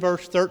ends in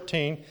verse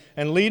 13,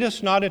 and lead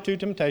us not into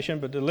temptation,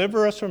 but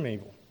deliver us from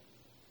evil.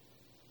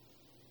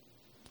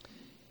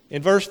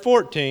 In verse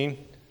 14,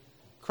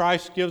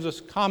 Christ gives us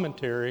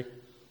commentary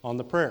on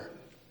the prayer.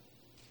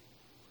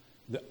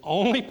 The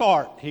only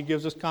part He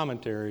gives us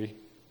commentary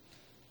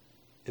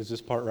is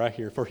this part right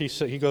here. For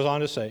he goes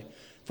on to say,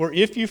 for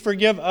if you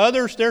forgive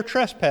others their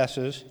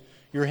trespasses,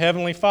 your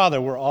heavenly Father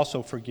will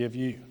also forgive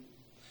you.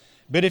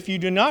 But if you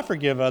do not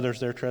forgive others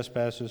their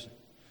trespasses,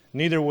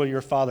 neither will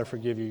your Father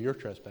forgive you your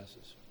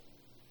trespasses.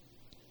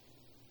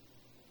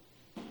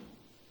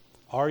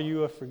 Are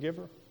you a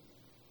forgiver?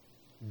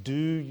 Do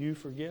you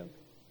forgive?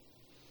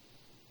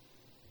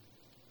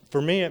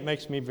 For me, it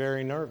makes me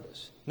very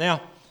nervous.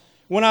 Now,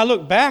 when I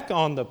look back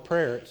on the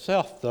prayer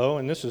itself, though,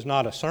 and this is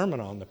not a sermon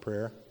on the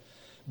prayer,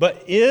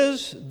 but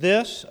is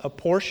this a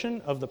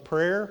portion of the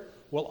prayer?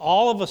 Will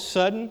all of a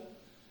sudden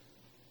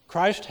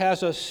Christ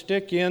has us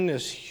stick in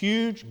this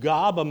huge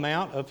gob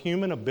amount of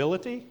human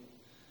ability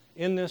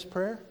in this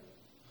prayer?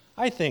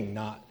 I think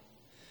not.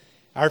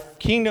 Our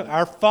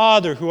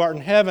Father who art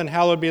in heaven,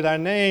 hallowed be thy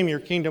name. Your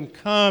kingdom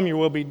come, your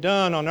will be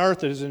done on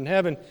earth as in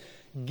heaven.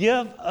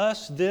 Give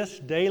us this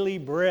daily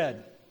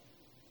bread.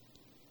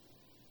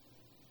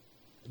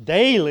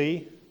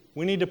 Daily,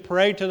 we need to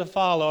pray to the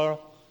Father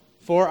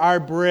for our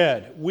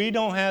bread. We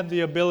don't have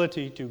the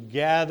ability to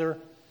gather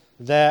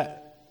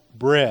that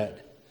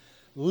bread.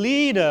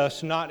 Lead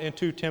us not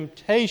into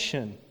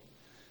temptation,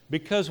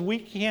 because we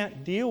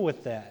can't deal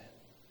with that.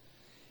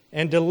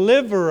 And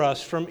deliver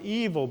us from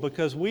evil,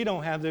 because we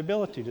don't have the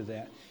ability to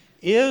that.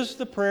 Is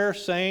the prayer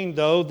saying,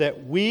 though,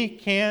 that we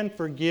can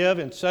forgive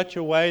in such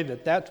a way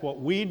that that's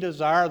what we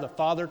desire the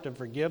Father to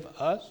forgive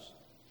us?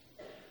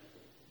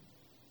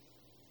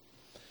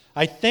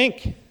 I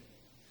think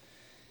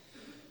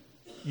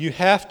you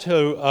have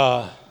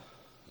to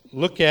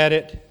look at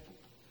it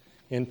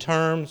in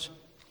terms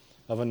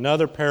of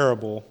another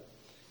parable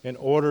in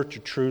order to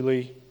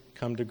truly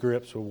come to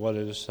grips with what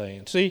it is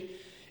saying. See,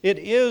 it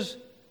is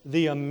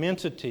the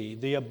immensity,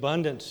 the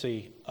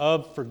abundancy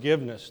of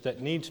forgiveness that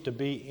needs to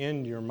be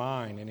in your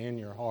mind and in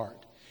your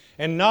heart.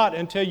 And not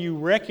until you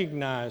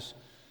recognize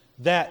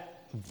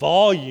that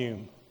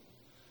volume,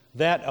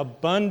 that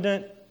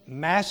abundant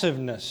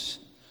massiveness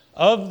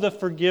of the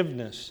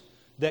forgiveness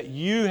that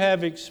you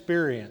have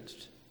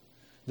experienced,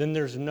 then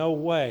there's no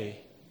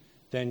way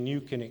then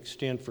you can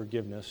extend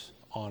forgiveness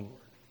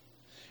onward.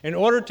 In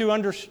order to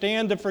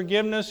understand the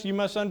forgiveness, you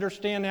must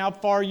understand how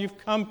far you've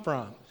come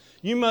from.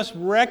 You must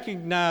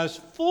recognize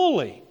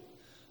fully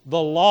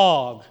the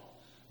log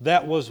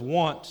that was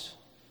once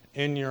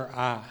in your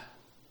eye.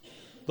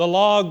 The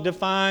log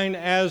defined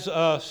as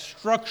a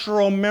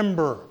structural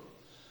member,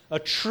 a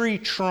tree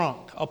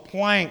trunk, a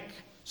plank,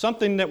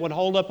 something that would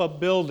hold up a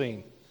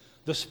building.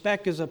 The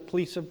speck is a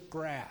piece of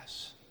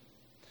grass.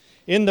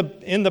 In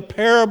the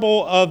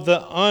parable of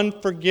the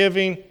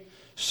unforgiving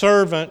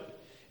servant,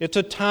 it's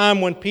a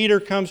time when Peter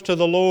comes to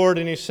the Lord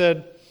and he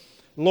said,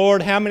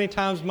 Lord, how many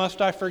times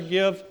must I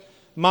forgive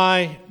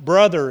my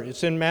brother?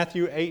 It's in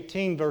Matthew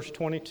 18, verse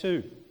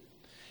 22.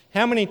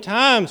 How many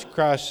times,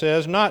 Christ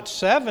says, not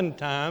 7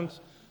 times,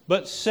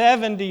 but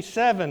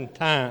 77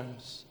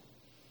 times.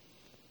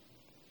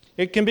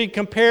 It can be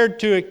compared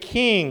to a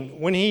king.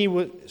 When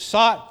he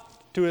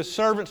sought to his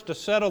servants to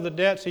settle the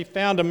debts, he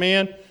found a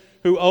man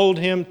who owed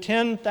him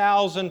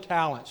 10,000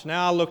 talents.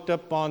 Now I looked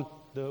up on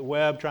the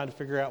web trying to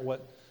figure out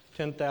what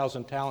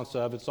 10,000 talents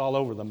of. It's all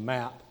over the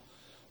map.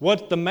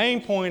 What the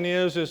main point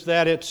is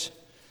that it's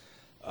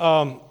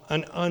an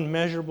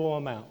unmeasurable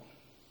amount.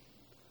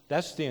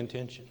 That's the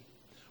intention.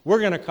 We're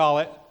going to call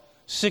it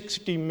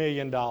 $60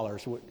 million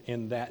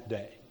in that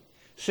day.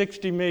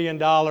 $60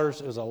 million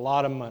is a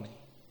lot of money.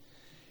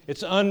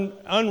 It's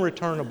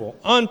unreturnable,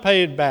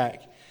 unpaid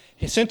back.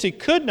 Since he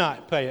could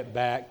not pay it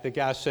back, the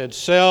guy said,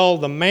 sell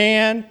the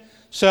man,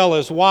 sell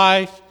his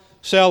wife,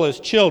 sell his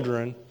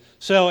children,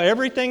 sell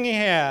everything he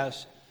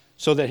has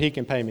so that he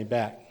can pay me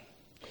back.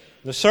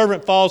 The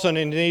servant falls on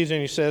his knees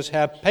and he says,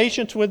 have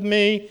patience with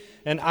me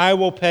and I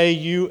will pay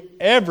you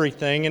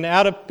everything. And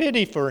out of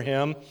pity for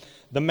him,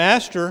 the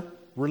master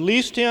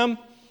released him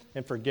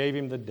and forgave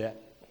him the debt.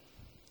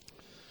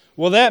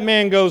 Well, that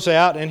man goes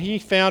out and he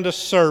found a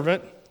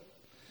servant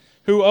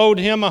who owed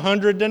him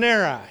 100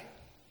 denarii.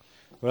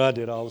 Well, I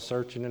did all the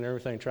searching and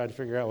everything, tried to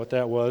figure out what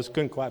that was.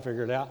 Couldn't quite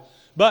figure it out.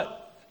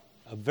 But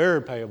a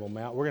very payable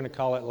amount. We're going to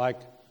call it like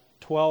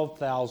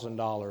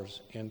 $12,000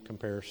 in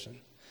comparison.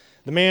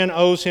 The man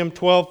owes him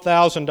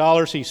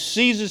 $12,000. He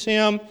seizes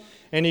him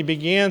and he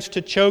begins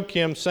to choke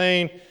him,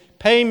 saying,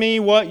 pay me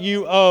what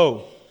you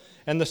owe.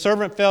 And the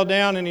servant fell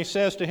down, and he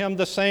says to him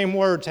the same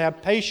words,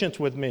 "Have patience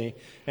with me,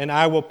 and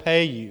I will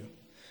pay you."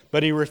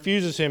 But he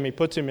refuses him. He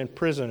puts him in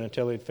prison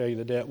until he'd pay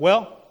the debt.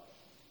 Well,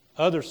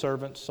 other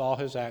servants saw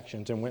his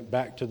actions and went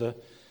back to the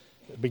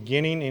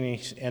beginning,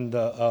 and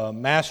the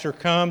master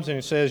comes and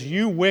he says,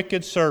 "You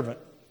wicked servant,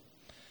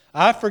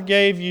 I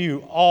forgave you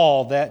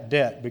all that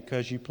debt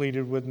because you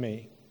pleaded with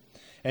me.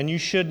 And you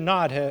should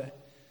not have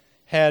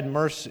had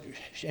mercy,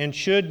 and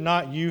should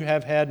not you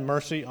have had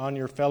mercy on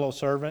your fellow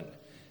servant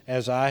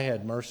as I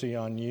had mercy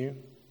on you?"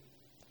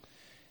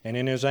 And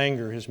in his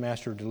anger, his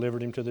master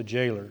delivered him to the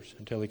jailers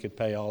until he could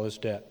pay all his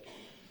debt.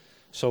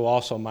 So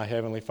also my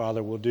heavenly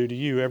Father will do to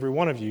you, every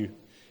one of you,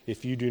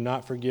 if you do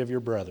not forgive your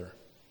brother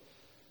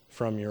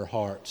from your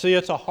heart. See,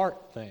 it's a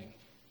heart thing.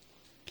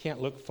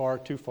 Can't look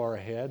too far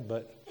ahead,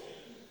 but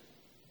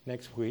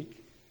next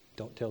week,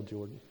 don't tell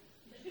Jordan.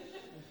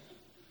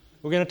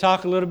 We're going to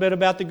talk a little bit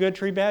about the good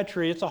tree, bad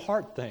tree. It's a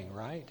heart thing,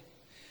 right?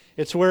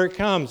 It's where it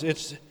comes.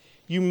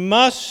 You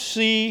must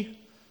see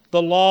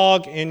the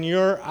log in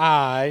your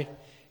eye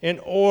in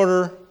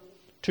order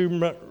to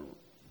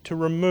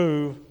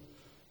remove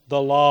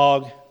the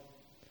log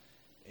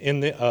in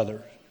the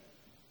other.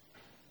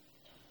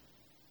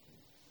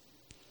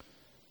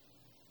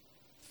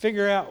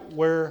 Figure out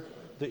where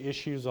the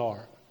issues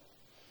are.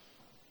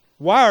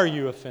 Why are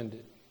you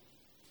offended?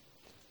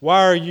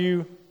 Why are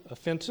you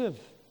offensive?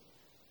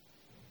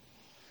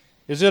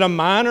 Is it a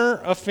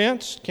minor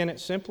offense? Can it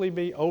simply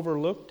be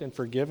overlooked and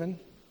forgiven?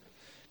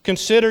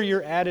 Consider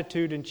your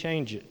attitude and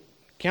change it.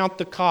 Count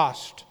the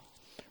cost.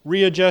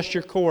 Readjust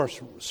your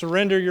course.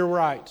 Surrender your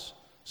rights.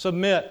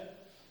 Submit.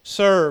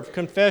 Serve.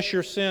 Confess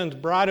your sins.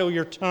 Bridle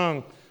your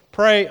tongue.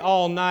 Pray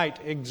all night.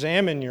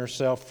 Examine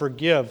yourself.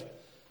 Forgive.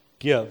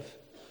 Give.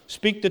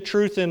 Speak the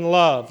truth in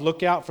love.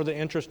 Look out for the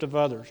interest of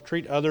others.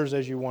 Treat others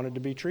as you wanted to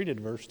be treated.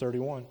 Verse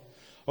 31.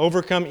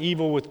 Overcome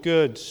evil with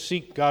good.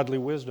 Seek godly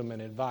wisdom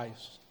and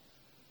advice.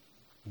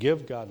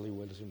 Give godly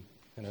wisdom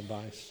and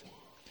advice.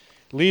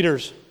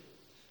 Leaders,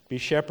 be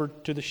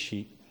shepherd to the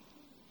sheep.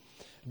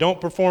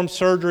 Don't perform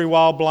surgery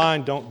while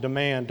blind. Don't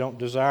demand. Don't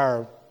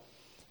desire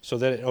so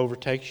that it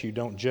overtakes you.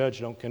 Don't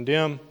judge. Don't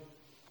condemn.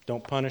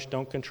 Don't punish.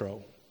 Don't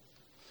control.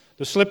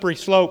 The slippery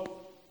slope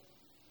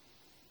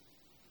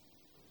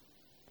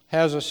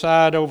has a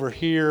side over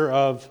here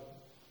of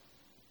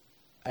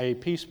a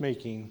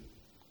peacemaking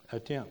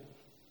attempt.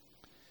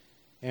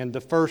 And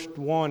the first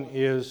one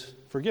is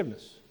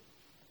forgiveness.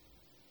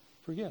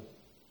 Forgive.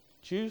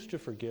 Choose to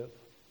forgive.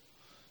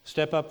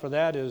 Step up for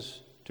that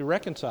is to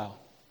reconcile.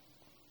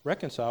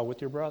 Reconcile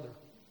with your brother.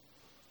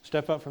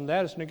 Step up from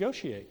that is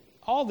negotiate.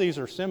 All these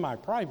are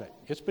semi-private.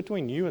 It's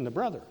between you and the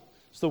brother.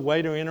 It's the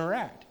way to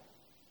interact.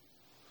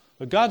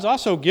 But God's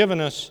also given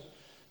us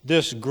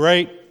this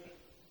great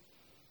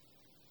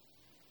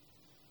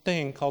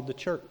thing called the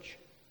church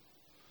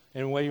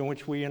and the way in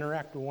which we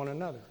interact with one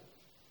another.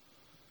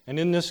 And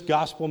in this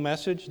gospel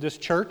message, this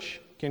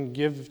church can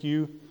give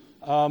you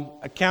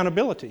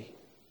accountability,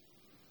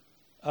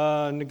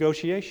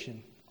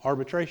 negotiation,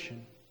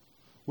 arbitration.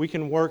 We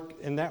can work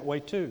in that way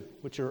too,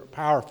 which are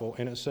powerful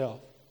in itself.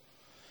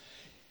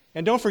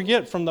 And don't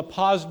forget, from the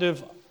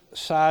positive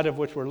side of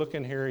which we're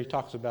looking here, he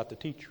talks about the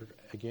teacher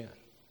again.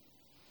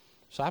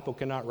 Disciple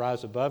cannot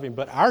rise above him,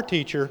 but our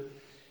teacher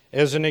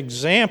is an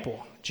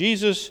example.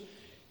 Jesus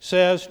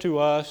says to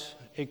us,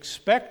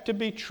 expect to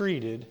be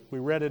treated, we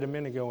read it a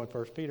minute ago in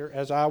 1 Peter,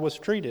 as I was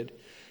treated.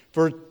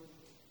 For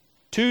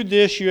to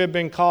this you have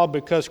been called,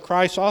 because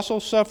Christ also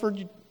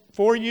suffered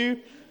for you,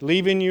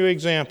 leaving you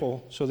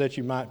example so that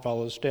you might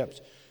follow the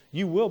steps.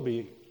 You will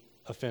be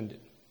offended.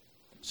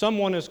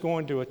 Someone is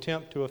going to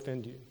attempt to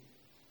offend you.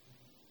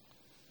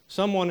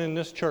 Someone in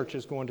this church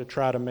is going to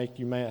try to make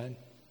you mad.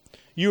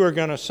 You are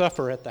going to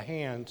suffer at the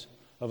hands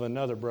of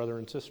another brother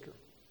and sister.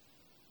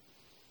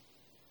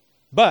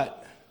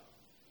 But,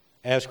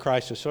 as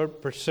Christ has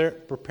said,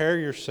 prepare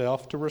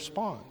yourself to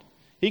respond.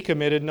 He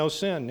committed no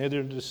sin,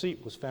 neither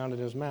deceit was found in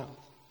his mouth.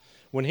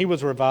 When he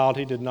was reviled,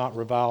 he did not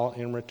revile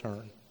in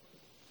return.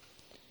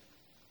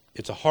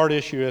 It's a hard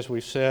issue, as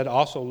we've said.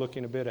 Also,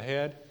 looking a bit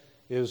ahead,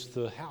 is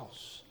the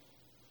house.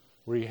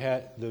 Where you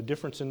had the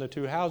difference in the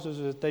two houses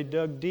is that they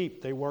dug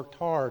deep, they worked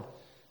hard,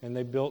 and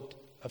they built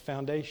a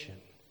foundation.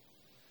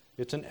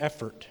 It's an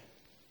effort.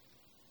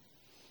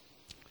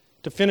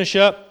 To finish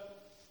up,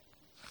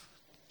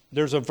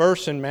 there's a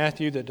verse in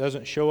Matthew that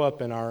doesn't show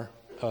up in our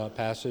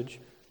passage.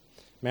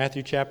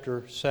 Matthew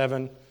chapter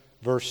 7,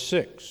 verse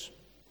 6.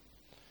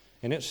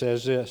 And it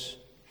says this: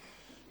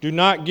 do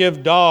not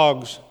give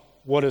dogs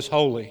what is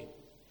holy.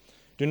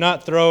 Do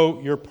not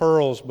throw your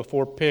pearls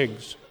before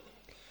pigs,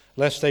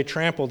 lest they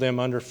trample them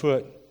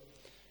underfoot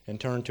and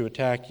turn to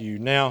attack you.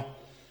 Now,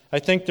 I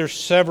think there's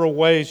several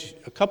ways,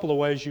 a couple of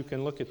ways you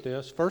can look at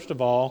this. First of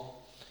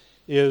all,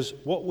 is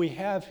what we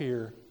have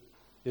here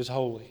is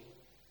holy.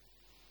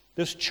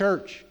 This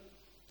church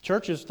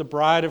is the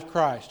bride of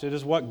Christ. It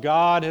is what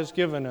God has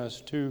given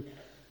us to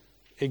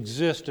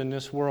exist in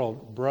this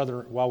world,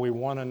 brother, while we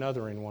one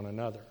another in one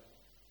another.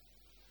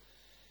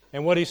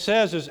 And what he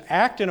says is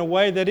act in a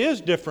way that is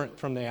different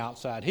from the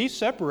outside. He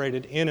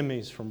separated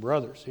enemies from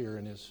brothers here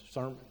in his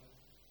sermon.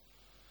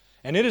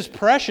 And it is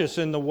precious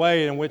in the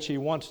way in which he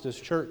wants this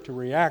church to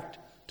react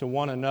to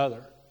one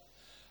another.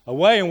 A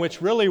way in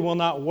which really will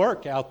not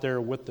work out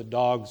there with the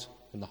dogs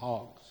and the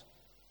hogs.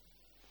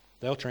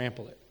 They'll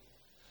trample it.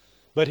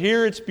 But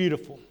here it's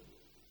beautiful.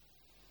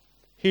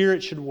 Here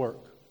it should work.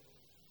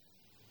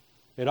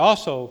 It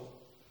also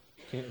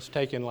is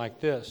taken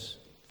like this.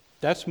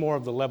 That's more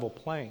of the level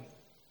playing.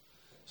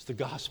 It's the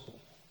gospel.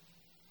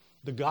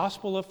 The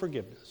gospel of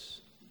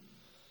forgiveness.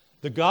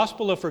 The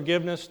gospel of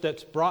forgiveness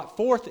that's brought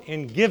forth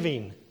in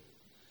giving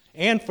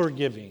and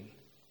forgiving.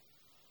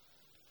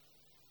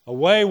 A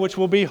way which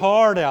will be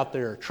hard out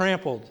there,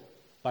 trampled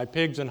by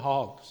pigs and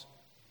hogs,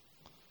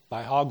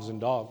 by hogs and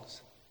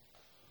dogs.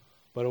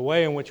 But a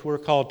way in which we're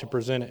called to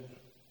present it.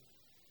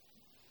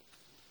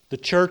 The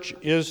church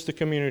is the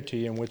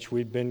community in which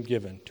we've been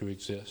given to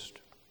exist.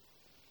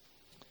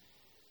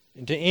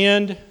 And to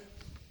end,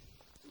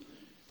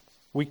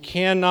 we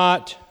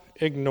cannot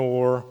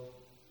ignore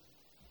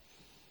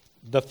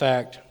the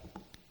fact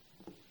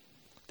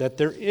that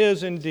there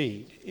is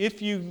indeed, if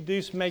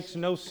this makes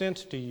no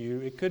sense to you,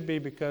 it could be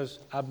because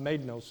I've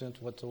made no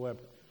sense whatsoever.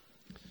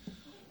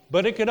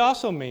 But it could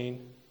also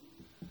mean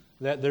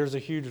that there's a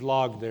huge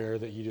log there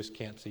that you just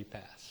can't see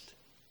past.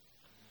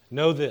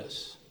 Know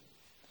this,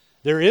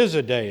 there is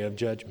a day of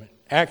judgment.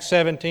 Acts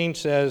 17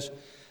 says,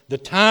 the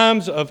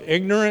times of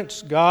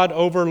ignorance God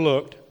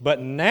overlooked,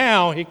 but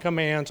now He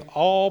commands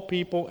all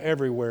people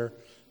everywhere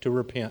to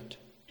repent.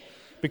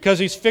 Because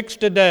He's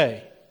fixed a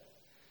day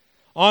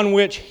on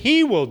which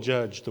He will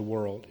judge the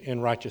world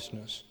in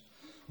righteousness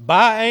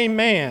by a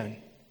man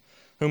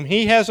whom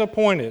He has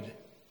appointed.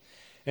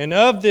 And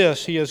of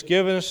this He has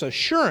given us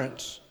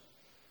assurance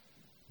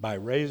by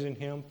raising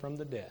Him from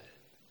the dead.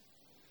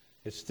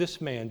 It's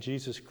this man,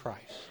 Jesus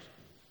Christ,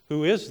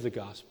 who is the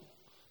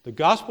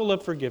gospel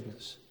of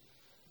forgiveness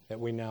that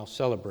we now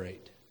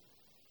celebrate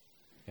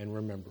and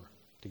remember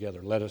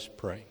together. Let us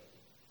pray.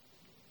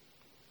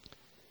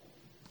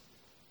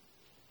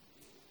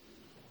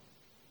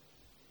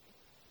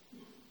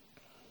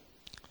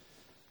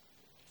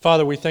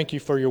 Father, we thank You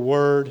for Your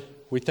word.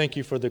 We thank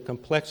You for the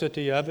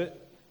complexity of it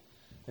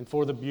and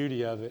for the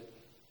beauty of it.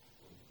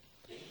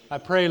 I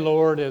pray,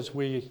 Lord, as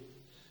we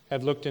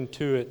have looked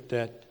into it,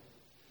 that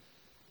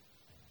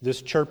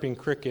this chirping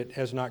cricket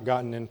has not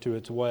gotten into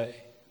its way,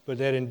 but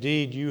that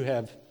indeed You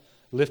have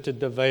lifted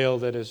the veil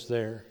that is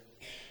there.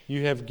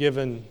 You have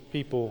given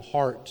people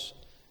hearts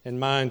and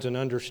minds and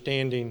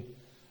understanding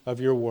of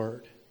Your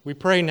word. We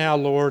pray now,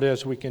 Lord,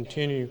 as we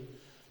continue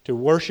to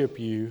worship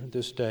You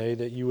this day,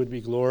 that You would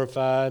be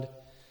glorified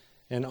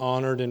and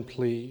honored and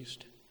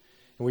pleased.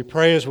 And we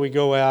pray as we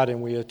go out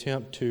and we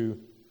attempt to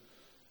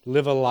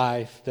live a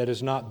life that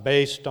is not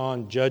based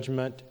on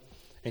judgment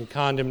and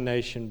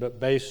condemnation, but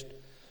based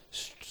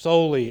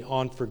solely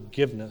on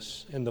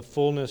forgiveness and the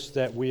fullness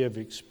that we have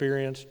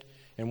experienced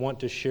and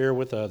want to share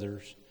with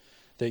others,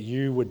 that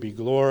You would be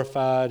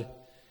glorified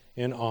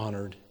and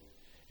honored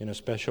in a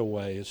special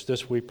way. It's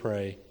this we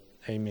pray.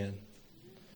 Amen.